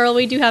awesome. And Earl,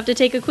 we do have to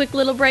take a quick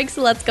little break,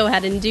 so let's go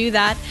ahead and do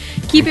that.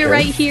 Keep it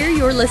right here.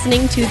 You're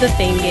listening to The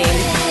Fame Game.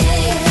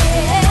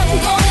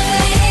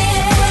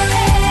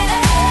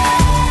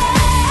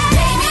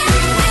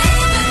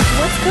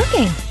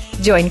 Cooking.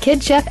 Join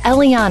Kid Chef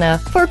Eliana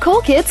for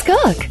Cool Kids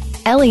Cook.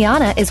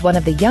 Eliana is one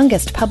of the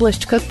youngest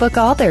published cookbook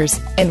authors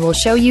and will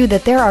show you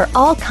that there are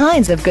all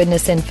kinds of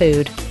goodness in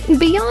food,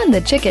 beyond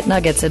the chicken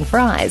nuggets and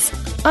fries.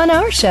 On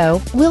our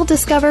show, we'll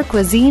discover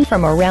cuisine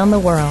from around the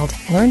world,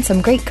 learn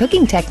some great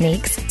cooking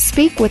techniques,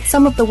 speak with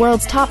some of the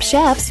world's top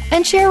chefs,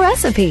 and share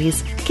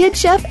recipes. Kid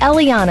Chef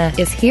Eliana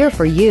is here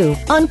for you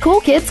on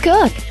Cool Kids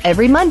Cook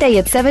every Monday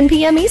at 7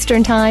 p.m.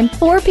 Eastern Time,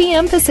 4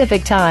 p.m.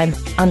 Pacific Time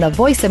on the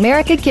Voice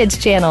America Kids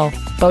channel.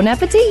 Bon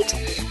appetit!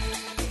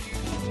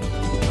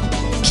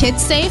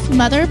 Kids safe,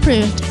 mother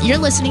approved. You're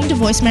listening to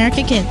Voice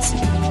America Kids.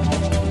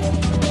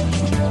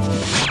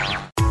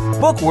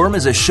 Bookworm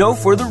is a show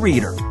for the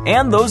reader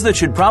and those that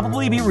should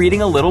probably be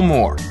reading a little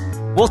more.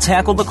 We'll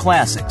tackle the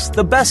classics,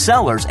 the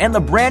bestsellers, and the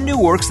brand new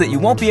works that you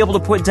won't be able to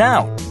put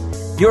down.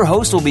 Your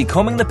host will be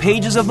combing the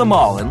pages of them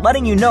all and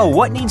letting you know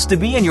what needs to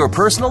be in your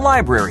personal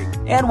library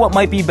and what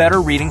might be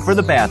better reading for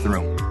the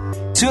bathroom.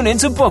 Tune in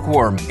to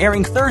Bookworm,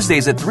 airing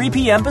Thursdays at 3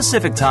 p.m.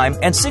 Pacific Time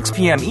and 6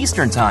 p.m.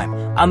 Eastern Time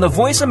on the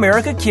Voice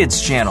America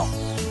Kids channel.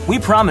 We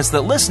promise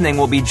that listening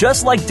will be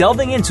just like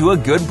delving into a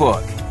good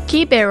book.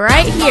 Keep it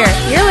right here.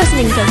 You're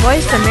listening to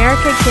Voice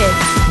America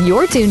Kids.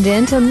 You're tuned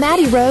in to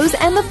MaddieRose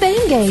and the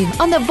Fame Game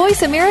on the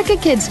Voice America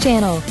Kids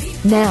channel.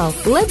 Now,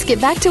 let's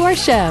get back to our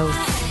show.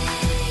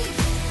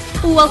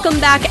 Welcome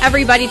back,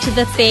 everybody, to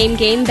the Fame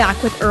Game,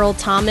 back with Earl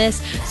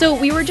Thomas. So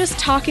we were just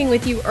talking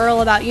with you,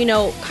 Earl, about,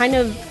 kind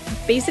of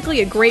basically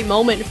a great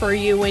moment for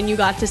you when you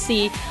got to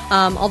see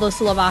all those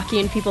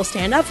Slovakian people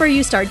stand up for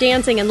you, start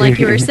dancing, and like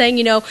you were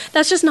saying,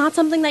 that's just not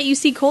something that you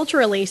see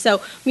culturally. So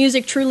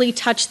music truly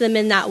touched them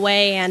in that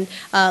way, and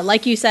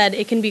like you said,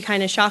 it can be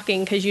kind of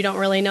shocking because you don't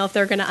really know if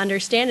they're going to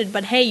understand it,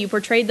 but hey, you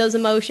portrayed those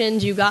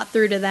emotions, you got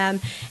through to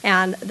them,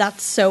 and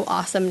that's so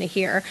awesome to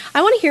hear.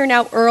 I want to hear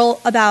now,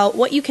 Earl, about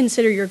what you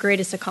consider your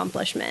greatest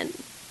accomplishment.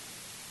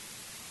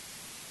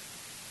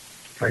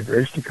 My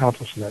greatest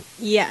accomplishment?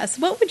 Yes,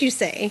 what would you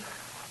say?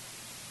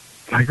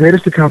 My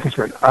greatest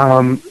accomplishment.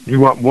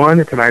 You want one,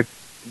 or can I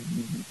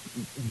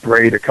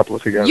braid a couple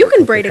together? You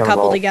can braid a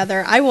couple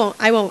together. I won't.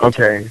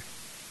 Okay.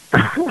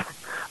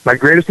 My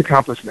greatest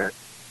accomplishment,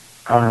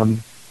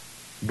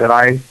 that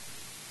I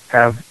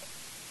have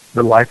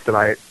the life that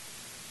I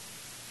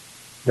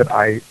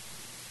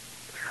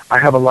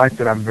have a life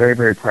that I'm very,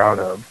 very proud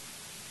of,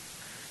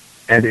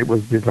 and it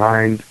was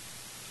designed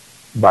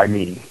by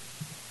me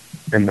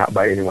and not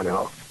by anyone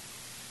else.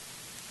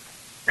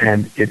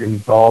 And it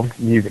involved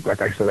music. Like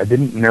I said, I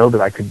didn't know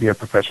that I could be a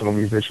professional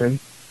musician.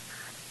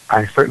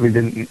 I certainly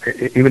didn't,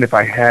 even if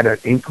I had an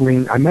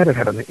inkling, I might have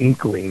had an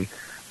inkling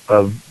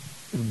of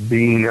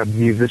being a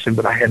musician,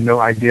 but I had no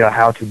idea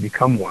how to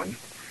become one.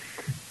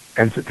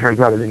 And so it turns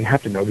out I didn't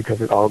have to know because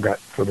it all got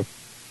sort of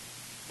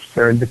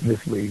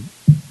serendipitously,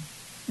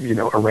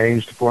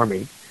 arranged for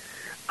me.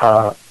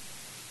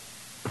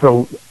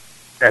 So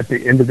at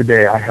the end of the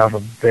day, I have a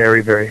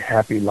very, very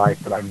happy life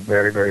that I'm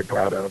very, very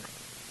proud of.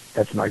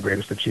 That's my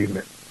greatest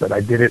achievement. But I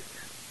did it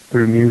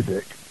through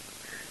music.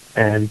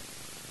 And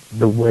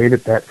the way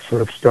that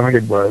sort of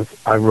started was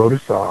I wrote a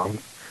song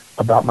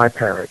about my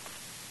parents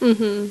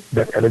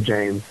that Etta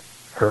James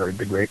heard,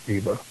 the great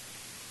diva,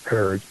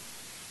 heard,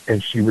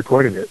 and she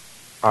recorded it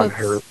on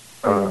her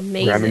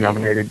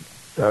Grammy-nominated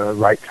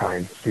Right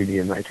Time CD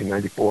in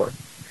 1994.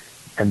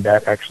 And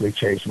that actually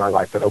changed my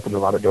life. That opened a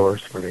lot of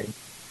doors for me.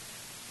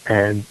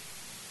 And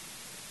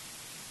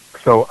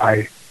so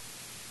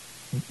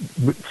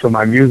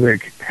my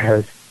music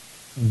has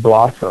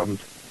blossomed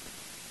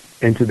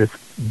into this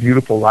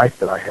beautiful life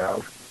that I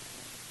have,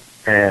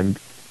 and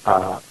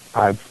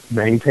I've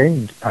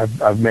maintained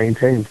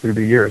through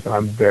the years, and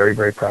I'm very,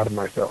 very proud of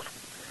myself.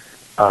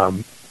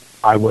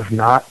 I was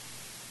not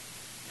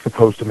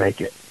supposed to make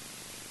it,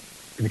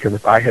 because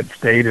if I had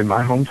stayed in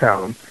my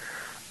hometown,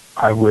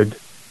 I would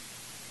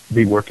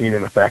be working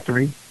in a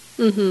factory,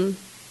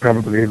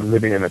 probably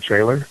living in a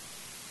trailer,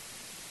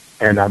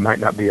 and I might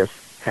not be as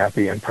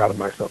happy and proud of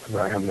myself as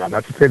I am now.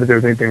 Not to say that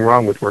there's anything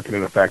wrong with working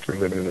in a factory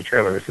and living in a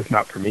trailer. It's just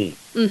not for me.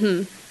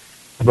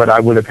 But I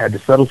would have had to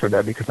settle for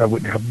that because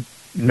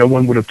no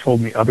one would have told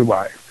me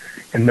otherwise.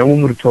 And no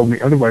one would have told me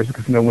otherwise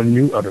because no one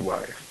knew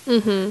otherwise.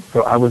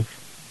 So I was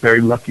very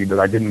lucky that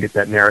I didn't get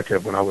that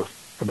narrative when I was,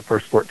 for the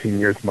first 14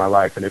 years of my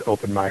life, and it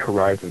opened my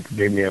horizons,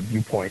 gave me a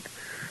viewpoint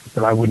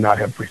that I would not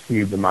have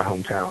received in my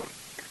hometown.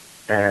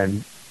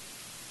 And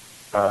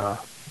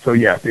so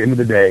yeah, at the end of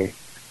the day,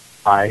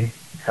 I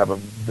have a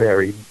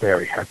very,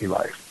 very happy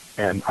life,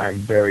 and I'm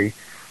very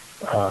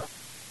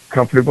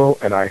comfortable,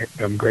 and I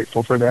am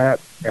grateful for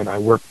that, and I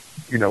work,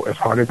 as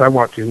hard as I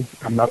want to.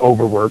 I'm not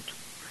overworked.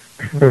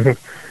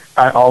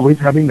 I always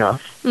have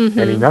enough, and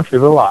enough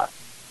is a lot.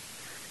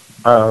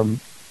 And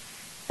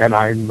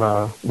I'm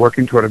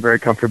working toward a very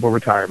comfortable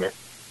retirement.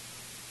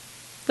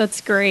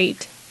 That's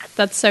great.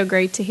 That's so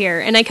great to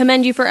hear. And I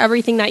commend you for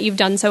everything that you've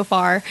done so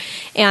far.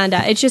 And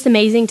it's just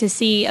amazing to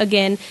see,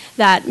 again,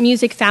 that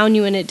music found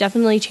you and it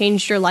definitely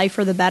changed your life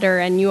for the better.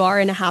 And you are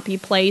in a happy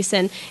place.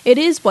 And it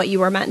is what you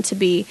were meant to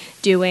be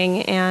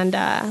doing. And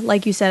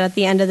like you said, at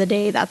the end of the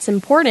day, that's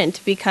important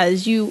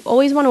because you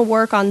always want to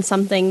work on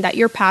something that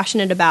you're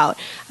passionate about.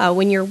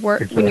 When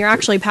you're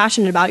actually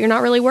passionate about, you're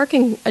not really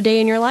working a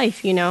day in your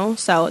life,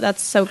 So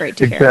that's so great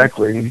to hear.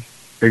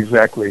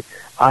 Exactly.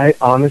 I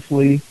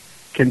honestly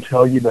can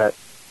tell you that.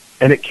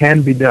 And it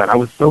can be done. I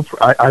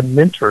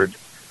mentored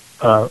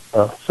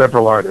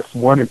several artists.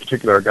 One in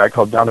particular, a guy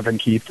called Donovan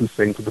Keith, who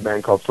sings with a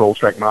band called Soul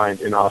Track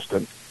Mind in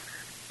Austin.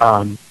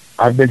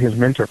 I've been his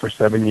mentor for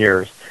 7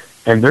 years,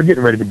 and they're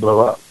getting ready to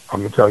blow up. I'm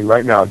going to tell you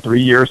right now,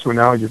 3 years from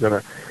now, you're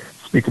going to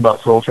speak about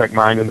Soul Track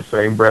Mind in the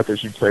same breath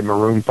as you'd say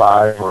Maroon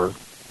 5 or,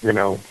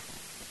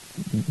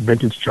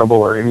 Vintage Trouble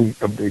or any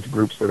of these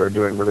groups that are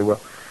doing really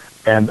well.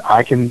 And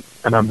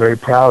I'm very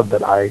proud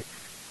that I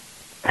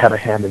had a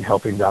hand in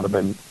helping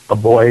Donovan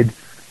avoid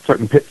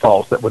certain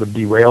pitfalls that would have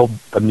derailed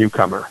a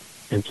newcomer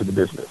into the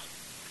business.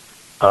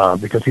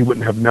 Because he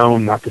wouldn't have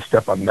known not to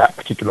step on that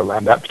particular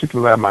land. That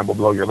particular landmine will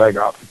blow your leg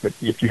off. But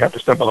if you have to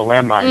step on a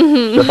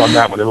landmine, step on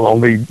that one. It'll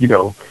only,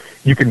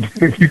 you can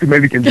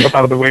maybe jump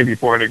out of the way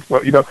before it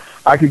explodes.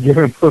 I could give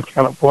him those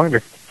kind of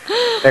pointers.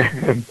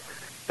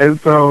 And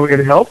so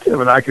it helped him,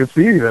 and I could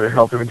see that it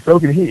helped him, and so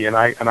can he. And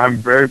I'm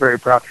very, very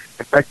proud.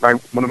 In fact,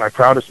 one of my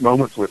proudest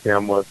moments with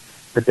him was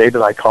the day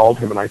that I called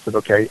him and I said,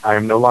 okay, I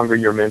am no longer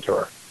your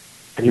mentor.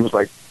 And he was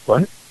like,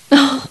 what?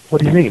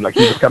 What do you mean? Like,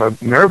 he was kind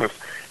of nervous.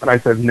 And I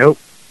said, nope,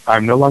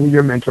 I'm no longer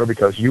your mentor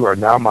because you are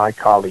now my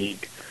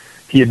colleague.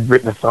 He had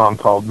written a song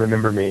called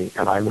Remember Me,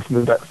 and I listened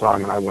to that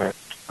song and I went,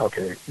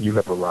 okay, you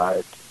have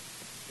arrived.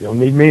 You don't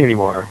need me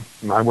anymore.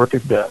 My work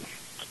is done.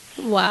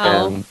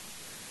 Wow. And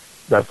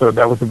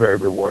that was a very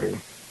rewarding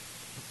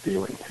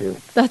feeling too.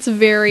 That's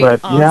very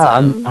awesome. Yeah,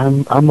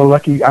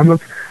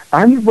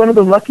 I'm one of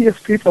the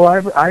luckiest people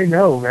I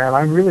know, man.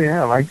 I really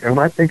am. When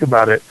I think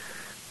about it,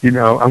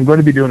 I'm going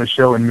to be doing a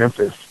show in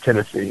Memphis,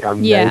 Tennessee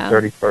on May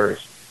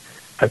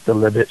 31st at the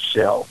Levitt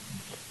Shell.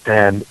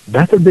 And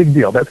that's a big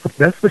deal. That's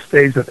the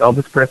stage that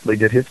Elvis Presley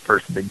did his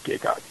first big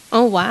gig on.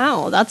 Oh,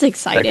 wow. That's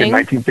exciting.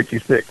 Back in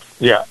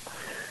 1956. Yeah.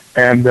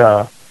 And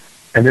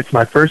it's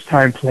my first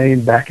time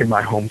playing back in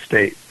my home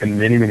state in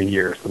many, many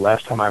years. The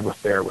last time I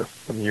was there was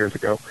some years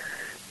ago.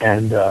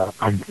 And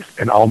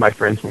and all my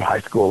friends from high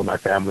school and my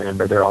family, and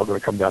they're all going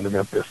to come down to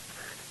Memphis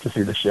to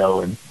see the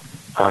show. And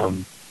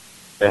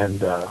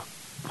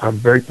I'm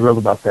very thrilled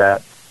about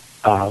that.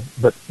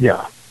 But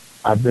yeah,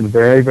 I've been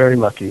very, very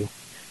lucky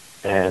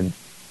and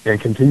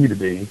continue to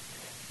be.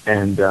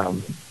 And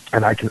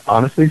I can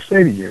honestly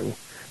say to you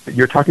that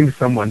you're talking to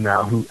someone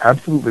now who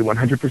absolutely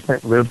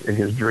 100% lives in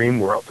his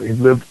dream world. So he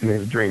lives in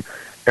his dream.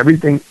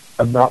 Everything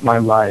about my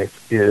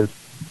life is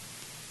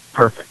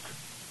perfect.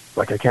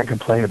 Like, I can't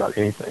complain about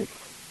anything.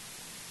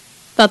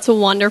 That's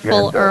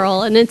wonderful,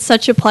 Earl, and it's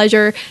such a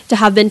pleasure to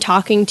have been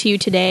talking to you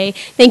today.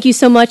 Thank you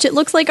so much. It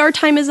looks like our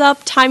time is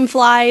up. Time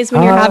flies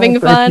when you're having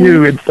fun. Thank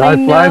you. It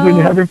flies when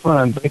you're having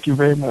fun. Thank you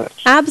very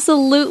much.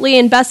 Absolutely,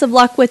 and best of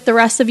luck with the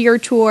rest of your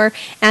tour.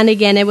 And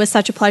again, it was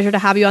such a pleasure to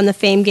have you on the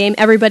Fame Game.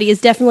 Everybody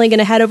is definitely going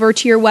to head over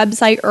to your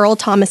website,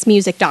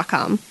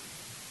 earlthomasmusic.com.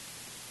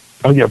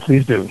 Oh, yeah,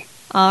 please do.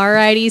 All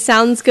righty,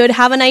 sounds good.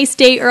 Have a nice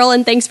day, Earl,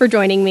 and thanks for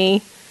joining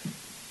me.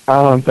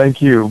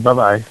 Thank you.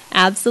 Bye-bye.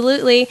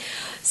 Absolutely.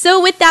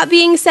 So with that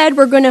being said,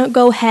 we're going to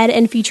go ahead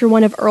and feature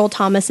one of Earl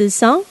Thomas's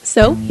songs.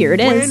 So here it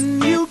is.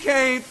 When you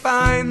can't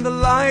find the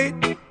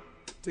light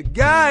to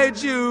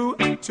guide you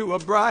to a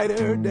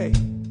brighter day,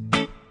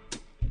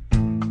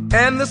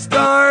 and the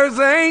stars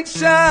ain't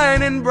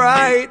shining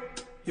bright,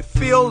 you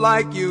feel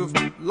like you've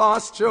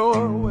lost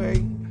your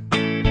way.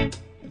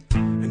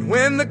 And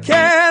when the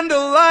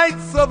candle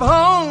lights of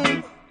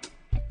home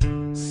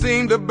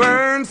seem to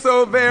burn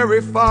so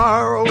very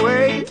far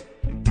away,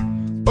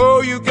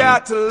 oh, you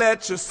got to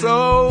let your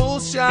soul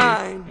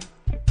shine.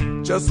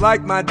 Just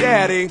like my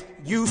daddy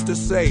used to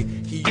say.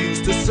 He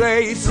used to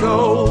say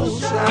soul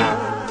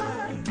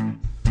shine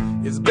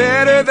is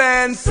better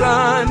than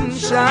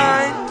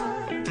sunshine.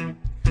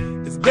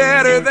 It's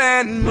better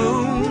than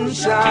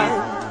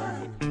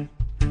moonshine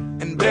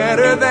and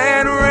better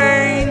than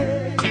rain.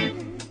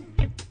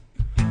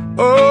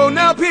 Oh,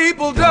 now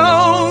people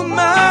don't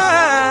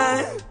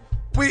mind.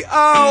 We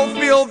all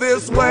feel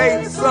this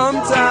way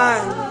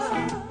sometimes.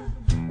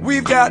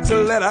 We've got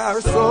to let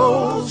our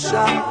souls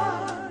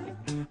shine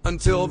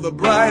until the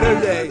brighter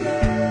day.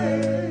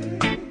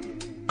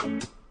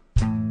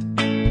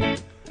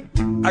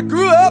 I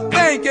grew up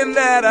thinking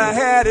that I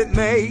had it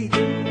made.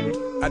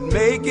 I'd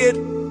make it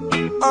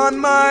on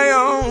my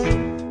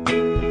own.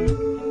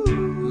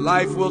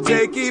 Life will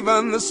take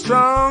even the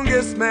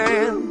strongest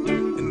man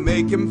and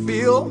make him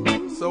feel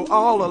so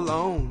all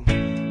alone.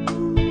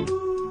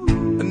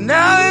 And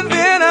now and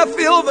then I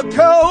feel the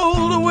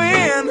cold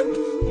wind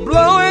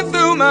blowing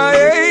through my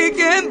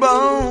aching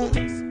bones.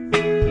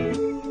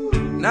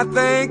 And I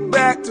think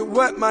back to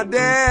what my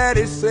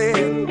daddy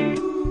said.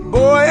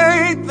 Boy,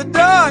 ain't the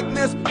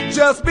darkness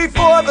just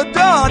before the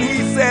dawn. He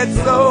said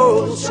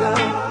soul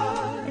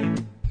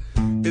shine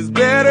is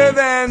better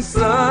than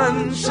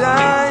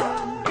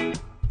sunshine.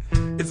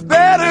 It's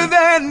better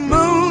than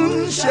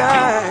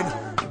moonshine.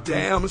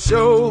 Damn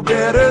sure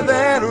better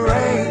than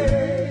rain.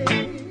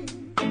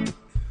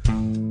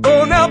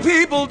 Oh, now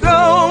people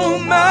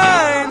don't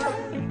mind,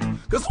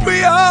 'cause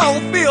we all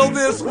feel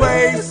this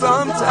way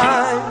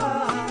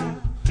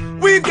sometimes.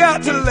 We've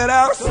got to let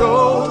our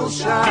souls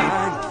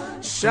shine,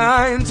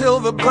 shine till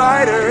the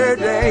brighter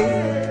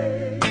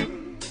day.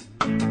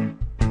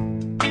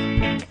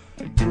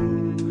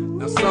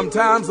 Now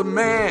sometimes a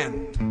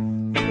man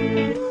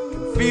can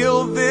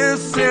feel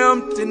this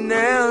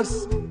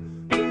emptiness,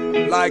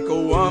 like a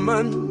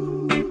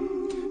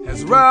woman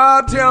has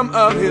robbed him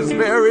of his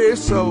very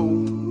soul.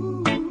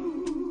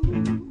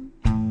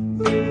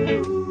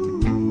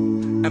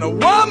 And a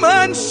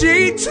woman,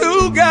 she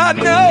too, God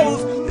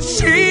knows, that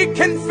she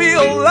can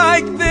feel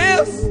like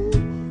this.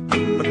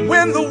 But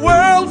when the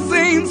world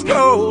seems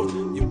cold,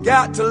 you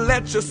got to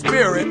let your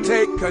spirit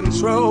take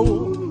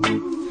control.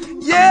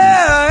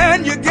 Yeah,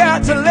 and you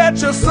got to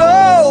let your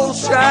soul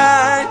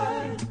shine.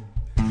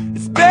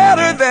 It's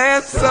better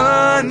than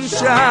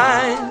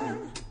sunshine.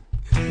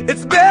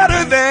 It's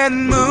better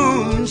than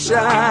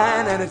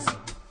moonshine. And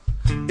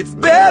it's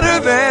better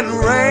than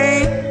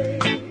rain.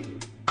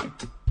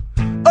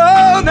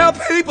 Oh, now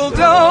people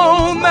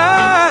don't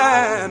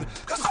mind,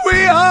 'cause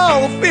we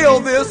all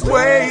feel this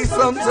way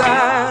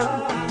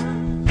sometimes.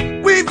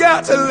 We've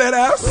got to let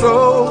our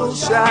soul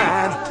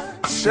shine,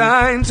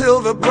 shine till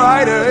the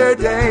brighter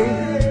day.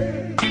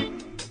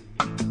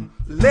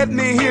 Let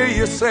me hear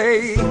you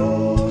say,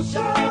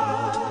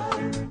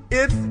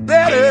 it's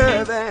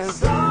better than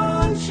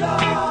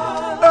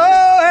sunshine.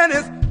 Oh, and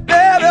it's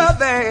better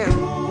than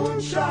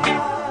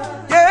moonshine.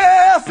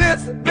 Yes,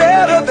 it's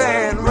better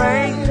than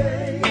rain.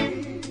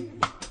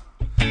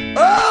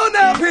 Oh,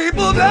 now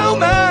people don't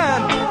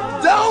mind,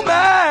 don't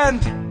mind.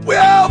 We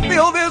all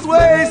feel this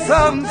way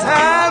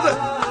sometimes.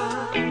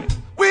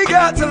 We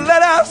got to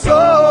let our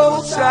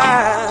soul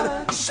shine,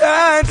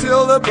 shine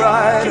till the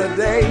brighter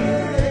day.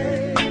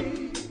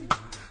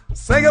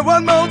 Sing it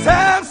one more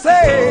time,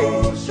 say,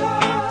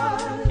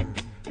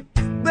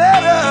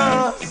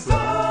 better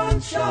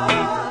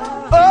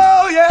sunshine.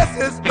 Oh, yes,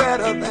 it's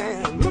better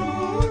than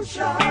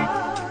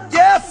moonshine.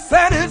 Yes,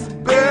 and it's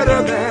better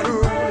than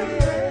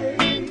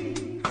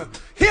rain.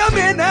 Hear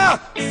me now,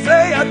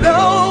 say I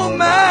don't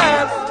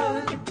mind,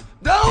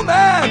 don't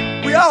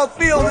mind. We all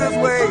feel this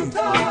way,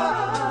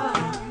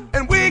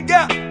 and we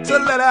got to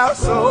let our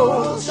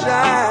soul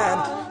shine,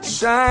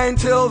 shine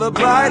till the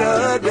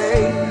brighter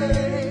day.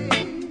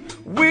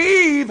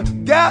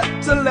 We've got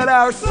to let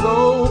our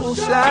soul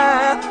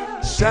shine,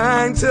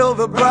 shine till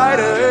the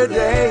brighter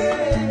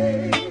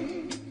day.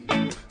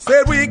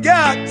 Said we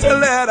got to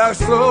let our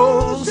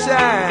soul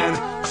shine,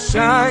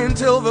 shine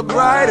till the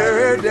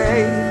brighter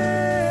day.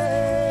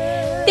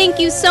 Thank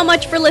you so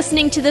much for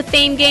listening to The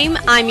Fame Game.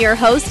 I'm your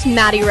host,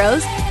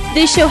 MaddieRose.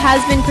 This show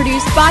has been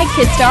produced by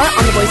Kidstar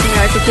on the Voice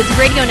America Kids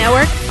Radio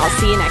Network. I'll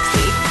see you next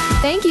week.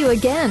 Thank you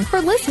again for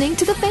listening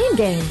to The Fame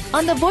Game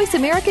on the Voice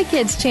America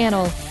Kids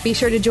channel. Be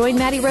sure to join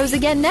MaddieRose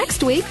again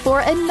next week for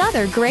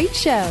another great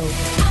show.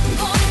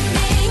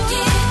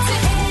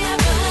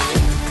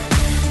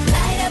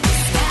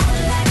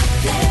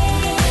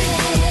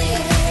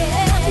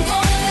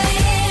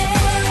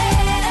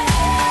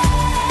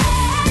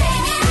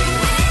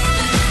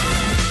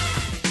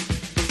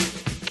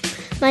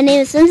 My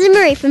name is Lindsay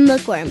Marie from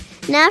Bookworm.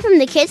 Now from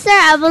the Kidstar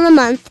Album of the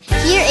Month,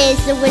 here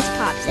is the Whiz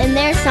Pops and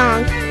their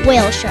song,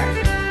 Whale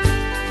Shark.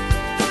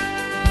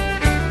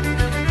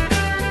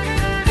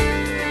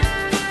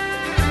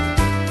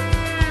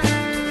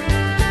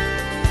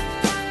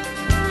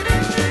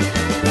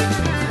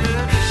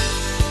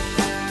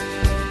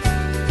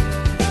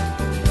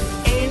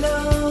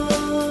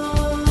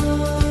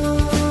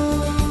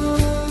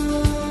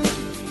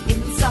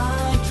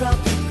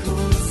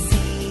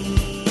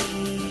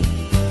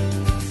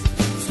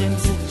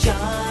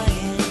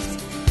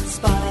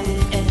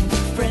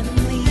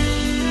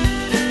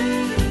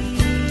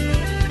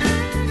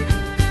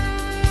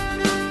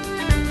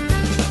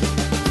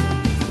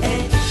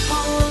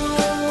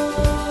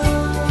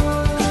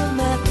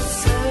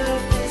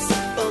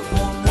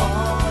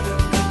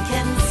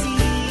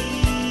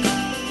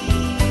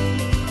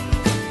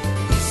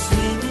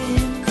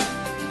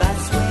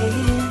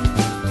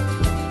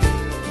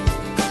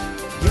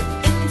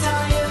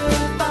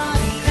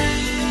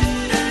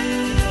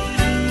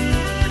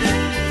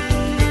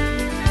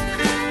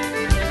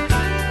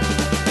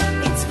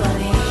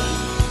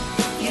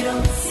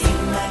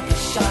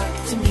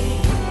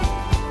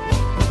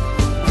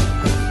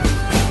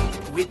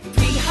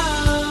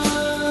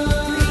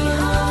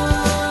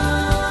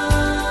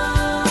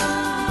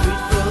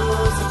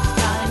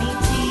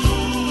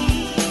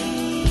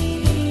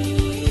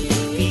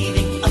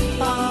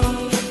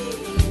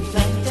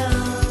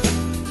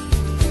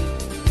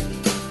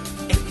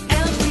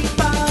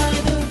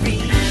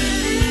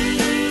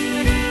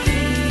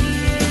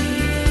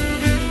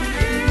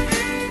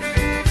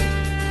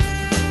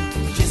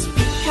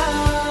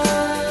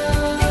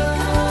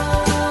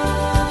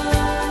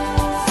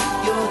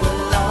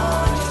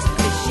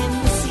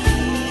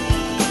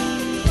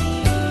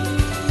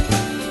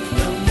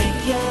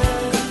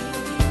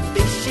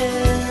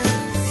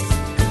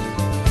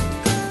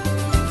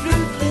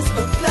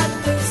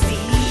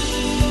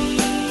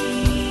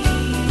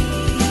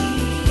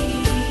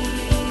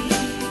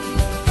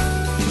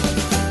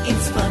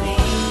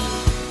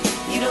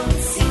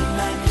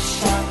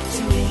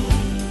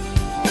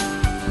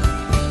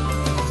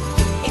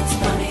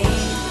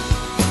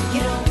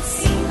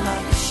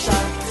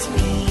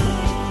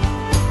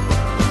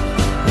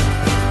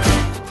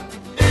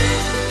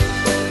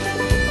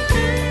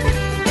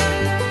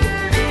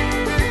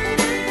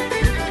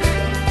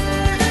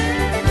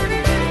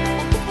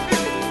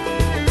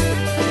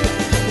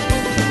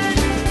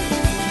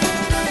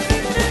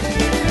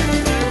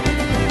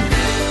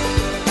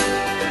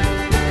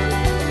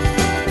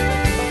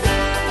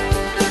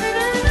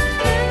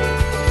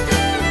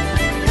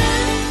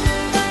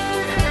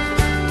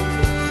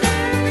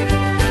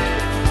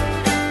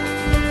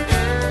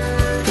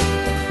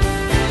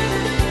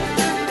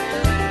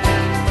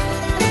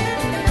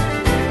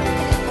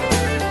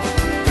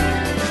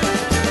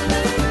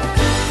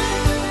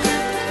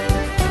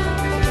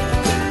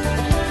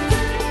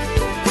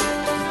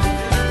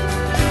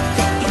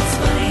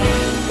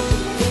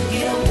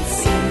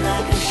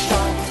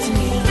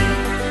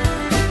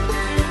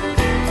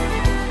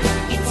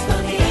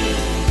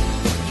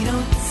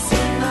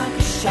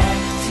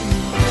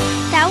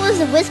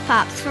 the Whiz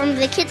Pops from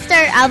the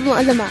Kidstar Album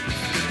of the Month.